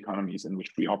fundamentals of the economies in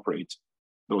which we operate,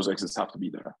 those exits have to be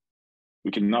there.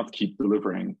 We cannot keep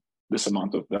delivering this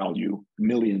amount of value,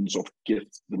 millions of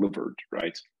gifts delivered,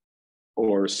 right?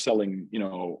 Or selling,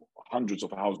 hundreds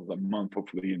of houses a month,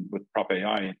 hopefully with prop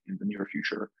AI in the near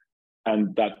future.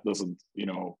 And that doesn't,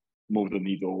 move the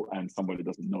needle and somebody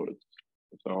doesn't notice.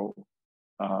 So,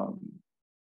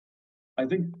 I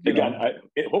think, again,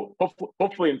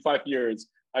 hopefully in 5 years,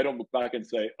 I don't look back and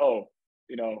say, oh,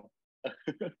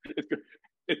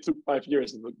 it took 5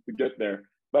 years to get there.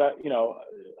 But,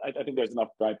 I think there's enough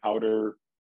dry powder.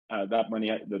 That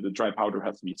money, the dry powder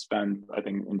has to be spent. I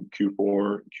think in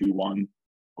Q4, Q1,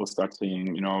 we'll start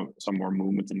seeing, some more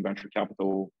movements in venture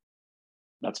capital.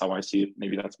 That's how I see it.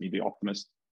 Maybe that's me, the optimist.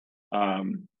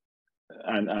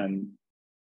 And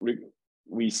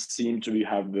we seem to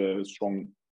have the strong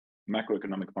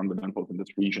macroeconomic fundamentals in this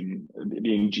region,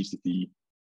 being GCC,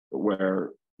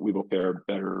 where we will fare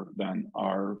better than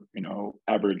our,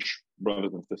 average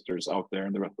brothers and sisters out there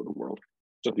in the rest of the world,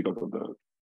 just because of the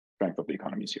strength of the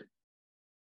economies here.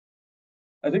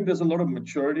 I think there's a lot of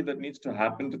maturity that needs to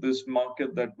happen to this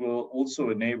market that will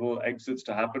also enable exits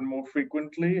to happen more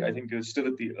frequently. I think you're still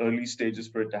at the early stages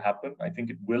for it to happen. I think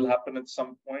it will happen at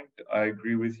some point. I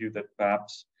agree with you that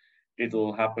perhaps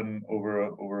it'll happen over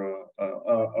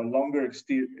a longer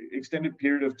extended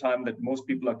period of time that most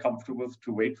people are comfortable with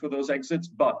to wait for those exits.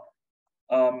 But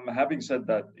having said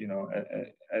that,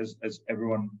 as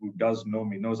everyone who does know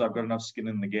me knows, I've got enough skin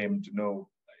in the game to know,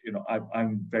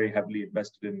 I'm very heavily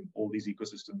invested in all these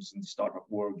ecosystems in the startup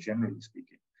world, generally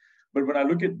speaking. But when I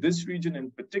look at this region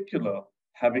in particular,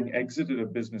 having exited a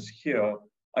business here,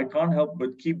 I can't help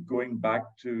but keep going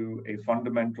back to a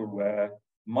fundamental where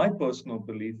my personal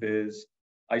belief is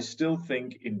I still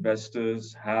think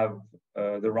investors have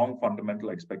the wrong fundamental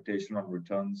expectation on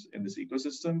returns in this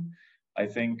ecosystem. I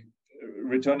think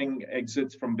returning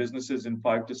exits from businesses in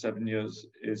 5 to 7 years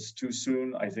is too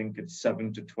soon. I think it's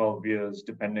 7 to 12 years,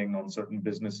 depending on certain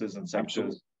businesses and sectors.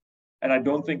 Absolutely. And I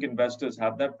don't think investors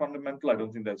have that fundamental. I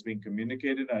don't think that's being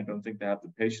communicated. I don't think they have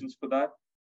the patience for that.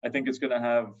 I think it's going to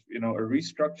have, a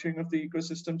restructuring of the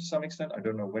ecosystem to some extent. I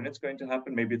don't know when it's going to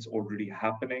happen. Maybe it's already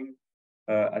happening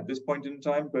at this point in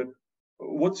time. But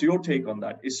what's your take on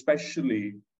that,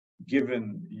 especially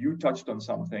given you touched on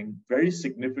something very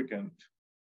significant,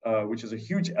 which is a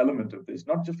huge element of this,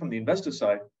 not just from the investor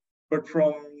side, but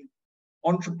from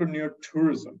entrepreneur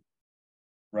tourism,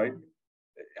 right?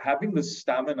 Having the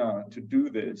stamina to do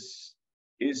this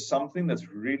is something that's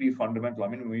really fundamental. I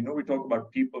mean, we talk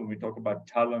about people, and we talk about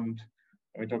talent,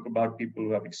 and we talk about people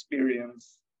who have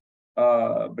experience,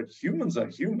 but humans are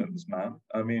humans, man.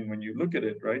 I mean, when you look at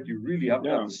it, right, you really have to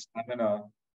have the stamina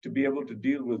to be able to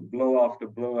deal with blow after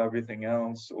blow, everything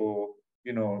else, or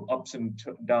ups and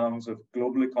downs of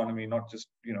global economy, not just,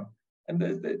 and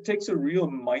it takes a real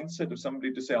mindset of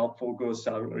somebody to say, I'll forego a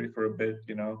salary for a bit,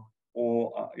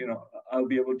 or, I'll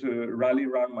be able to rally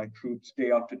around my troops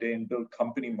day after day and build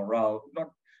company morale,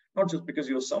 not just because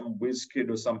you're some whiz kid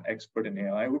or some expert in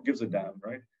AI, who gives a damn,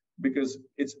 right? Because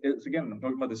it's again, I'm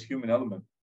talking about this human element.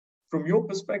 From your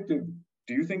perspective,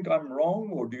 do you think I'm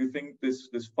wrong, or do you think this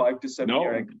 5 to 7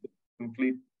 year exit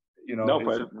complete, is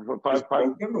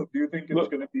broken, or do you think it's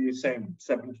going to be the same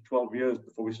 7 to 12 years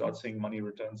before we start seeing money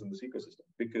returns in this ecosystem?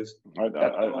 Because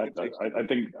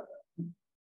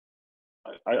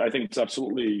I think it's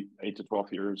absolutely 8 to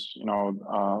 12 years.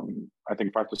 I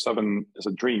think 5 to 7 is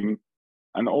a dream,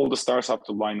 and all the stars have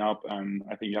to line up, and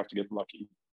I think you have to get lucky,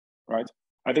 right?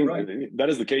 I think that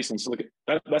is the case in Silicon.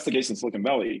 That's the case in Silicon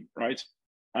Valley, right?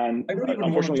 And I don't even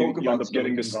unfortunately, want to talk about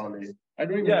Silicon Valley. I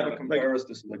don't even want to compare us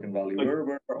to Silicon Valley.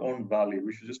 We're our own valley.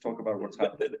 We should just talk about what's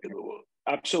happening.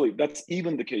 Absolutely, that's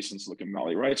even the case in Silicon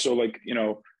Valley, right? So,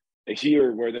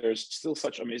 here where there's still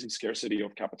such amazing scarcity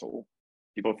of capital,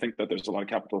 people think that there's a lot of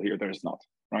capital here. There is not,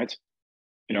 right?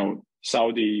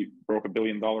 Saudi broke $1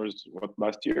 billion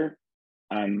last year,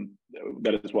 and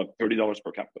that is $30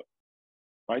 per capita,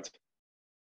 right?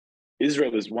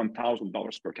 Israel is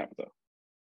 $1,000 per capita,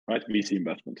 right? VC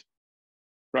investment,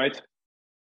 right?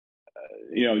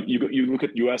 You look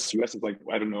at US is like,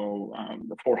 I don't know,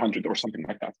 400 or something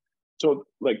like that. So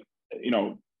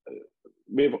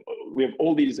we have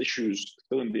all these issues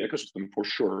still in the ecosystem for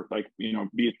sure.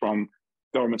 Be it from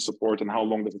government support, and how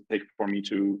long does it take for me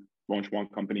to launch one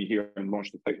company here and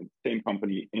launch the same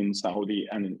company in Saudi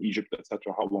and in Egypt,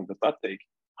 etc. How long does that take?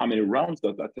 How many rounds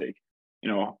does that take?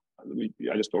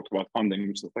 I just talked about funding,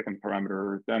 which is the second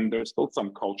parameter. Then there's still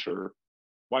some culture.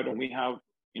 Why don't we have,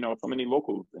 so many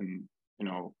locals in,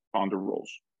 founder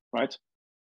roles, right?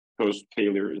 Because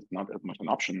failure is not as much an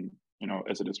option,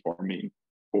 as it is for me,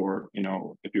 or,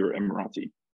 if you're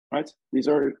Emirati. right?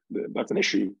 That's an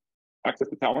issue. Access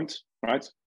to talent, right?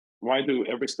 Why do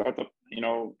every startup,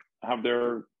 have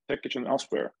their tech kitchen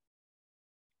elsewhere,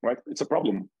 right? It's a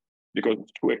problem because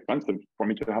it's too expensive for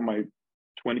me to have my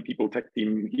 20 people tech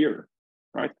team here,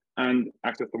 right? And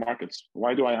access to markets.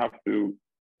 Why do I have to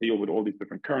deal with all these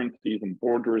different currencies and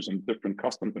borders and different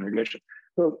customs and regulations?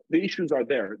 So the issues are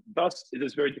there. Thus, it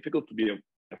is very difficult to be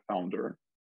a founder,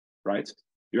 right?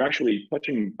 You're actually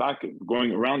touching back,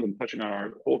 going around and touching on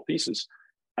our whole thesis.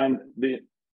 And the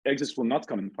exits will not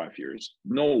come in 5 years.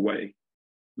 No way.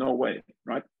 No way,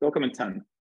 right? They'll come in 10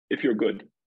 if you're good,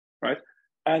 right?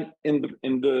 And in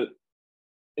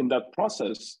that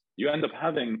process, you end up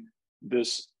having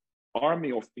this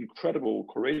army of incredible,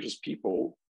 courageous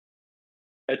people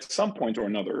at some point or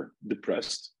another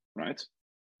depressed, right?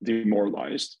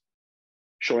 Demoralized,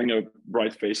 showing a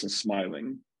bright face and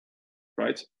smiling,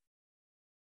 right?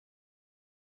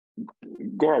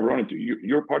 Go around it.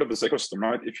 You're part of this ecosystem,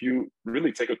 right? If you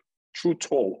really take a true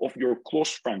toll of your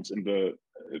close friends in the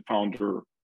founder,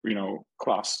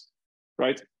 class,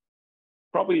 right?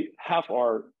 Probably half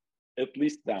are at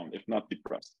least down, if not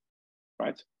depressed,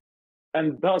 right?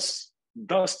 And thus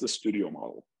the studio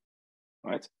model,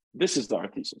 right? This is our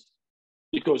thesis,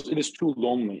 because it is too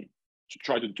lonely to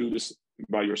try to do this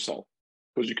by yourself,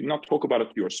 because you cannot talk about it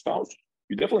to your spouse.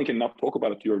 You definitely cannot talk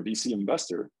about it to your VC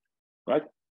investor, right?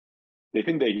 They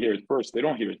think they hear it first. They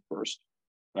don't hear it first,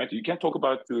 right? You can't talk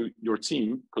about it to your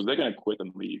team because they're going to quit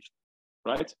and leave,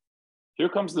 right? Here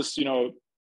comes this,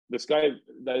 this guy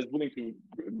that is willing to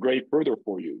grade further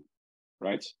for you,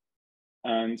 right?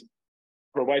 And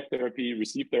provide therapy,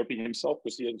 receive therapy himself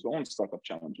because he has his own startup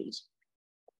challenges,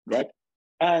 right?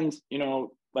 And,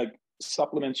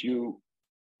 supplement you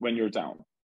when you're down,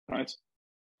 right?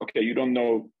 Okay, you don't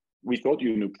know, we thought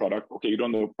you knew product. Okay, you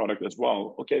don't know product as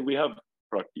well. Okay, we have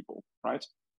product people, right?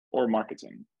 Or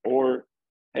marketing, or,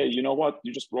 hey, you know what?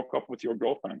 You just broke up with your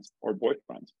girlfriend or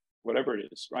boyfriend, whatever it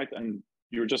is, right? And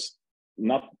you're just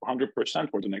not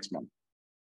 100% for the next month.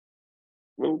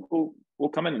 We'll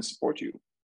come in and support you.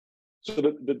 So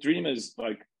the dream is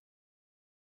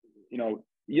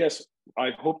yes,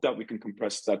 I hope that we can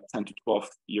compress that 10 to 12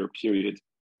 year period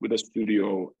with a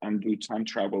studio and do time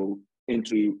travel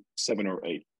into 7 or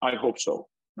 8. I hope so,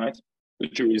 right? The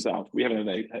jury is out. We haven't had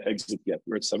an exit yet.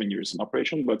 We're at 7 years in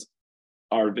operation, but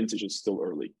our vintage is still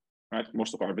early, right?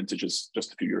 Most of our vintage is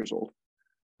just a few years old,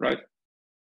 right?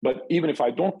 But even if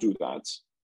I don't do that,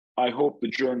 I hope the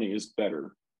journey is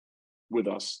better with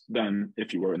us than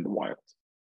if you were in the wild,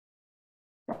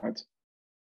 right?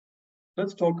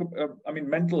 Let's talk.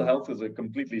 Mental health is a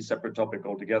completely separate topic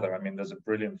altogether. There's a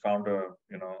brilliant founder,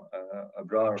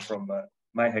 Abrar from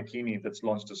My Hakini, that's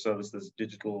launched a service that's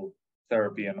digital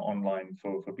therapy and online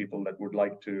for people that would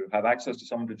like to have access to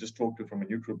someone to just talk to from a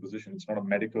neutral position. It's not a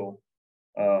medical,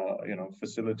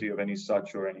 facility of any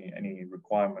such or any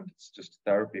requirement. It's just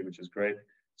therapy, which is great.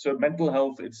 So mental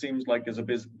health, it seems like, is a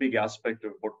big aspect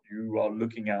of what you are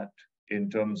looking at in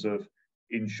terms of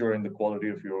ensuring the quality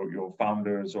of your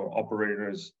founders or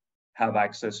operators have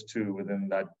access to within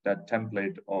that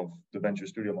template of the venture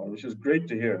studio model, which is great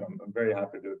to hear. I'm very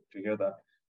happy to hear that.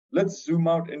 Let's zoom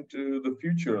out into the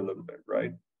future a little bit,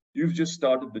 right? You've just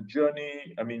started the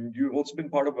journey. You've also been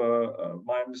part of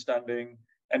my understanding,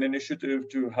 an initiative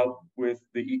to help with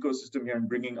the ecosystem here and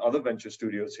bringing other venture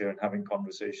studios here and having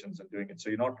conversations and doing it. So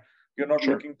you're not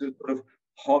Sure. looking to sort of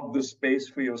hog the space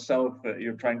for yourself.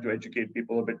 You're trying to educate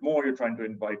people a bit more. You're trying to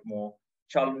invite more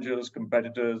challengers,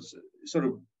 competitors, sort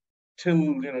of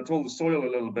till the soil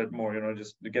a little bit more,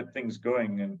 just to get things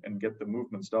going and get the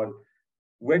movement started.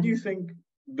 Where do you think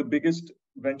the biggest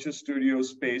venture studio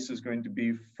space is going to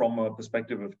be from a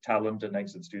perspective of talent and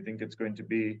exits? Do you think it's going to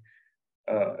be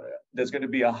there's going to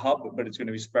be a hub, but it's going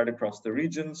to be spread across the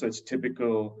region? So it's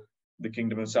typical the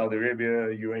Kingdom of Saudi Arabia,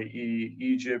 UAE,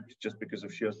 Egypt, just because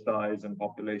of sheer size and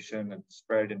population and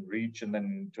spread and reach, and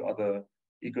then to other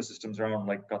ecosystems around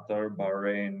like Qatar,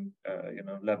 Bahrain,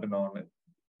 Lebanon,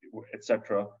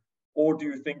 etc. Or do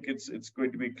you think it's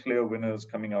going to be clear winners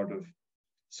coming out of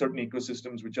certain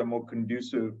ecosystems which are more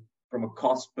conducive from a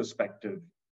cost perspective,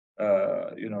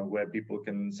 where people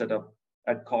can set up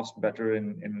at cost better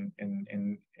in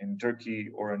Turkey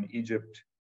or in Egypt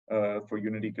for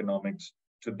unit economics,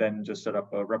 to then just set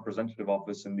up a representative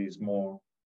office in these more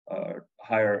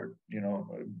higher,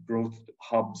 growth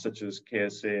hubs such as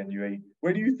KSA and UAE?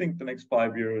 Where do you think the next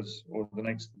 5 years or the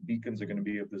next beacons are going to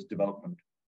be of this development?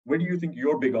 Where do you think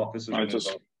your big office is going to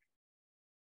develop?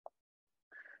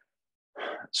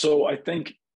 So I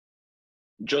think,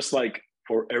 just like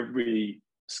for every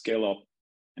scale up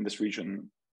in this region,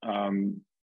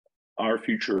 our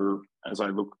future, as I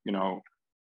look,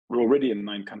 we're already in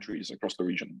 9 countries across the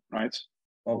region, right?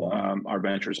 Oh, wow. Our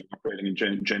ventures are operating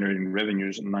and generating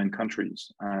revenues in 9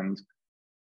 countries, and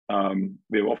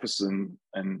we have offices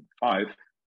in 5.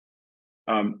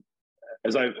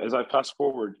 As I fast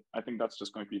forward, I think that's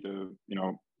just going to be the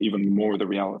even more the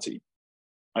reality.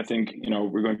 I think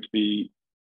we're going to be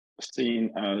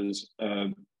seen as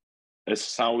a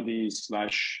Saudi/UAE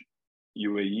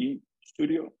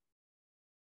studio,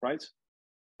 right?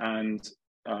 And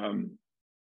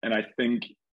I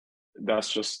think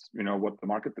that's just what the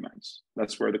market demands.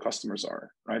 That's where the customers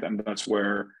are, right? And that's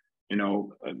where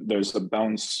there's a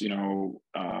balance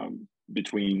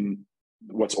between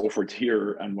what's offered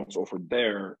here and what's offered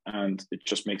there, and it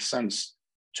just makes sense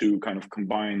to kind of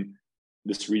combine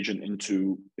this region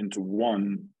into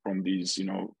one from these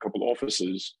couple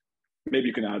offices. Maybe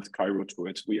you can add Cairo to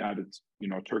it. We added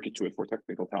Turkey to it for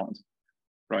technical talent,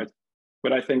 right?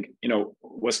 But I think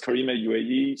was Karima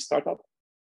UAE startup?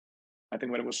 I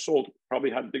think when it was sold,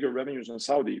 probably had bigger revenues than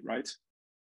Saudi, right?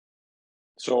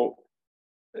 So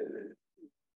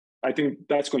I think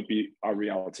that's going to be our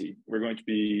reality. We're going to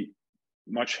be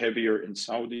much heavier in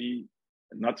Saudi,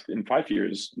 not in 5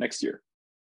 years, next year,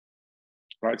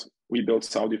 right? We built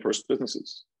Saudi first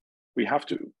businesses. We have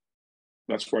to.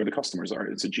 That's where the customers are.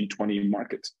 It's a G20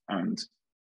 market, and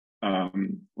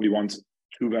we want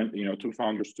two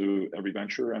founders to every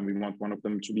venture, and we want one of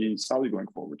them to be Saudi going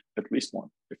forward, at least one,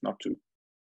 if not 2.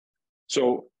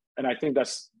 So, and I think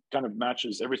that's kind of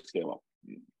matches every scale up,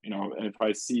 and if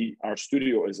I see our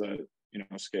studio as a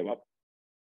scale up,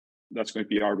 that's going to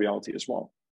be our reality as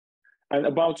well. And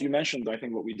you mentioned, I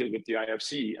think, what we did with the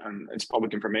IFC, and it's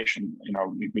public information.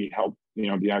 We helped the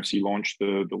IFC launch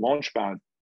the Launchpad,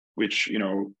 which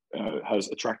has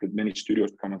attracted many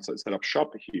studios to come and set up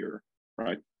shop here,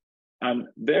 right? And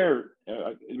there,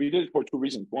 we did it for 2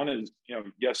 reasons. One is,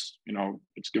 yes,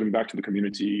 it's giving back to the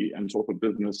community, and it's also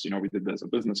business. We did this as a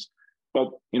business, but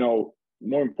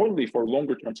more importantly, for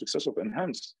longer term success of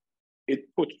Enhance, it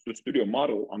puts the studio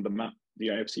model on the map. The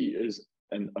IFC is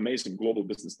an amazing global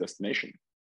business destination,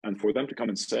 and for them to come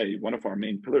and say one of our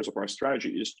main pillars of our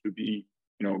strategy is to be,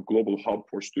 global hub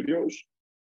for studios,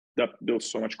 that builds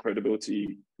so much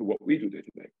credibility to what we do day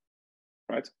to day,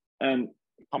 right? And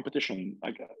competition,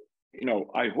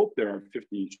 I hope there are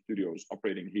 50 studios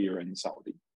operating here in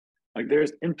Saudi.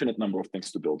 There's infinite number of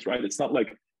things to build, right? It's not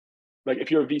like if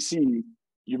you're a VC,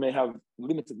 you may have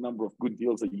limited number of good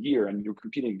deals a year, and you're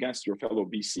competing against your fellow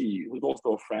VC who's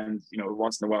also a friend.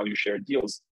 Once in a while you share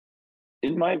deals.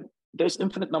 There's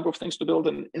infinite number of things to build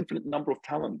and infinite number of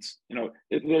talents.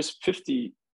 There's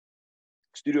 50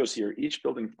 studios here, each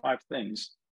building 4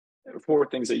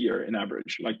 things a year in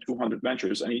average, like 200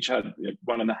 ventures, and each had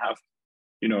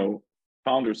 1.5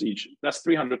 founders each. That's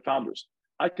 300 founders.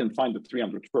 I can find the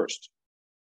 300 first,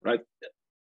 right?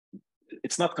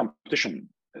 It's not competition.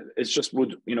 It just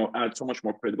would add so much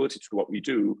more credibility to what we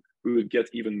do. We would get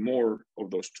even more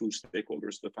of those 2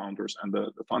 stakeholders, the founders and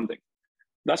the funding.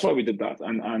 That's why we did that,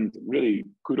 and really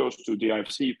kudos to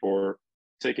DIFC for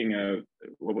taking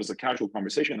what was a casual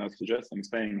conversation and suggesting,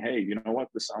 saying, hey, you know what,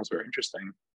 this sounds very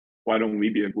interesting. Why don't we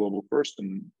be a global first,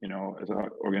 and as an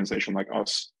organization like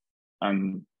us,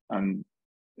 and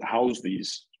house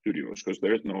these studios, because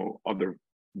there's no other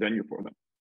venue for them.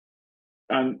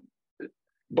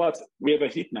 But we have a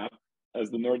heat map. As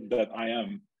the nerd that I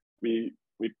am, we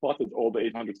plotted all the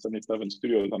 877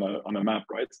 studios on a map,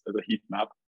 right? As a heat map.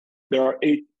 There are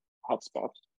 8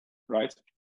 hotspots, right?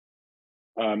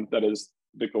 That is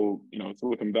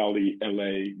Silicon Valley,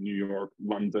 LA, New York,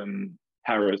 London,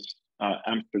 Paris,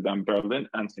 Amsterdam, Berlin,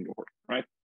 and Singapore, right?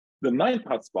 The 9th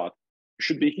hotspot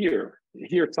should be here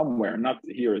somewhere, not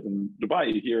here in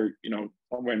Dubai, here,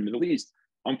 somewhere in the Middle East.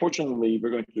 Unfortunately,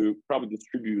 we're going to probably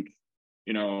distribute,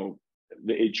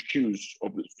 the HQs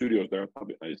of the studios that are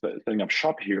probably setting up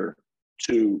shop here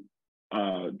to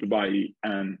Dubai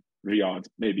and Riyadh,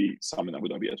 maybe some in Abu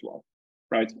Dhabi as well,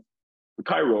 right?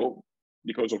 Cairo,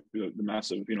 because of the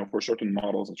massive, for certain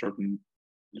models and certain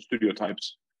studio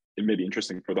types, it may be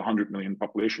interesting for the 100 million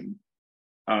population.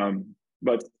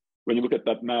 But when you look at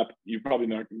that map, you're probably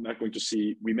not going to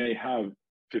see, we may have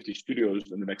 50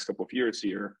 studios in the next couple of years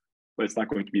here, but it's not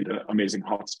going to be the amazing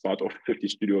hotspot of 50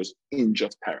 studios in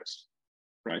just Paris,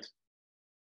 right?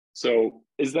 So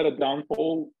is that a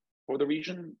downfall for the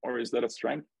region, or is that a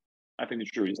strength? I think the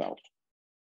jury's out.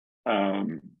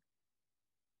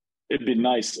 It'd be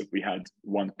nice if we had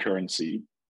one currency,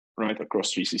 right,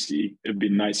 across GCC. It'd be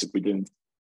nice if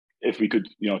we could,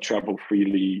 travel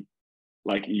freely,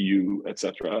 like EU,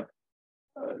 etc.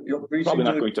 You're preaching to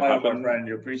the choir, my friend.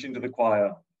 You're preaching to the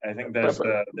choir. I think there's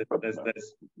a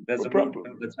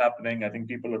movement that's happening. I think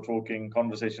people are talking,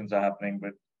 conversations are happening,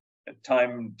 but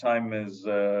time is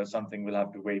something we'll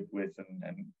have to wait with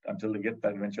and until they get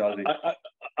that eventuality.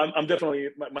 I'm definitely,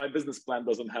 my business plan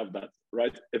doesn't have that,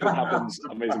 right? If it happens,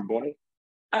 amazing bonus.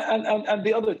 And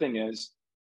the other thing is,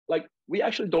 like, we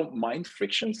actually don't mind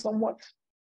friction somewhat,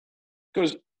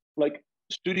 because like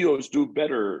studios do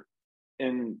better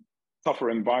in tougher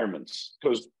environments,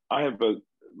 because I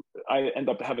end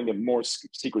up having a more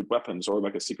secret weapons or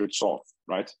like a secret sauce,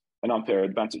 right? An unfair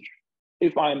advantage.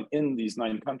 If I'm in these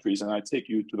 9 countries and I take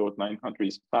you to those 9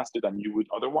 countries faster than you would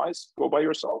otherwise go by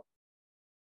yourself,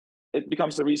 it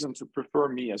becomes a reason to prefer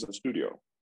me as a studio.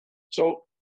 So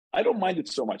I don't mind it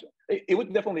so much. It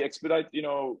would definitely expedite,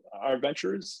 our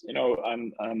ventures,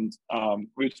 and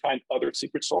we'd find other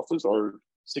secret sauces or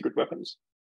secret weapons.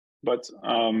 But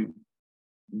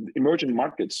emerging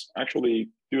markets actually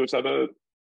do have a,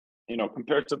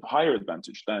 comparative higher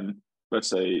advantage than, let's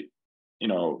say,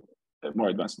 more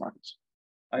advanced markets.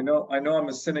 I know I'm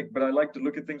a cynic, but I like to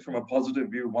look at things from a positive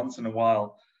view once in a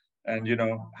while. And,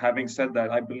 having said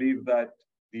that, I believe that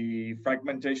the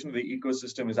fragmentation of the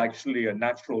ecosystem is actually a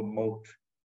natural moat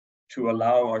to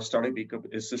allow our startup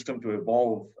ecosystem to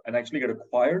evolve and actually get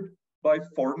acquired by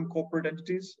foreign corporate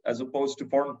entities, as opposed to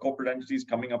foreign corporate entities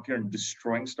coming up here and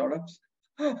destroying startups.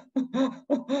 So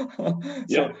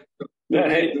the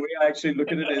way I actually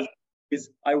look at it is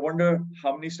I wonder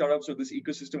how many startups or this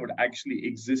ecosystem would actually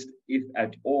exist, if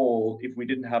at all, if we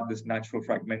didn't have this natural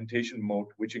fragmentation mode,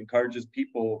 which encourages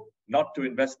people not to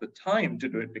invest the time to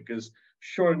do it, because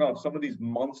sure enough, some of these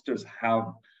monsters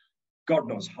have God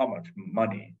knows how much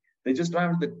money. They just don't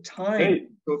have the time. Hey.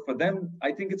 So for them,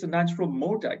 I think it's a natural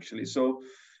moat, actually. So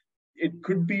it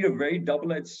could be a very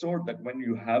double-edged sword that when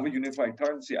you have a unified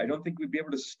currency, I don't think we'd be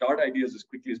able to start ideas as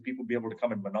quickly as people be able to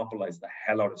come and monopolize the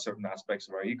hell out of certain aspects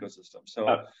of our ecosystem.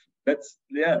 So that's,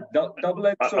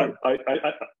 double-edged sword.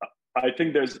 I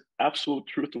think there's absolute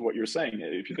truth to what you're saying.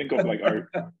 If you think of like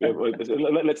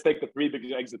let's take the 3 big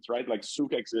exits, right? Like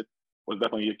Souk exit was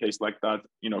definitely a case like that.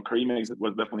 Kareem exit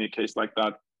was definitely a case like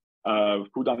that.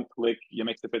 Food and Click,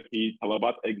 Yemek Sepeti,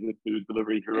 Talabat exit to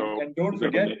Delivery Hero. And don't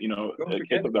forget,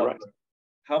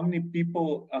 how many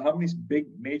people, how many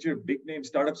major big name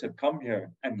startups have come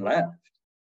here and left?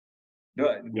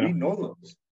 We know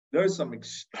those. There are some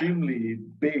extremely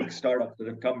big startups that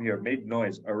have come here, made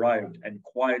noise, arrived, and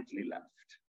quietly left.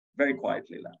 Very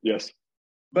quietly left. Yes.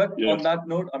 But on that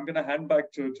note, I'm going to hand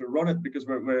back to Ronit, because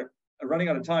we're running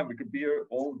out of time. We could be here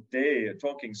all day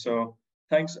talking. So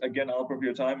thanks again, Alper, for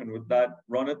your time. And with that,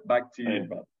 Ronit, back to you,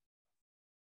 brother.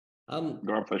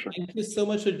 Our pleasure. Thank you so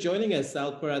much for joining us,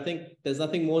 Alper. I think there's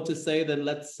nothing more to say than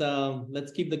let's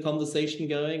keep the conversation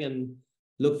going and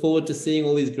look forward to seeing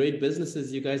all these great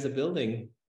businesses you guys are building.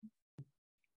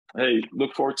 Hey,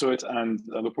 look forward to it, and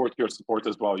look forward to your support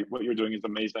as well. What you're doing is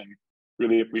amazing.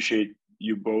 Really appreciate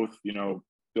you both,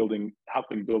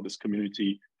 helping build this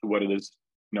community to what it is,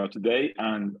 today.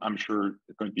 And I'm sure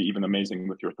it's going to be even amazing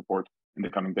with your support in the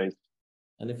coming days.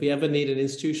 And if we ever need an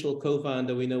institutional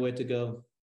co-founder, we know where to go.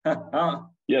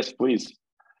 Yes, please.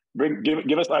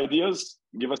 Give us ideas,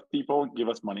 give us people, give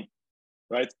us money,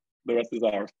 right? The rest is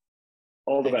ours.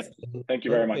 All the best. Thank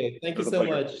you very much. Thank you so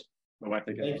much. Bye-bye.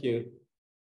 Thank you.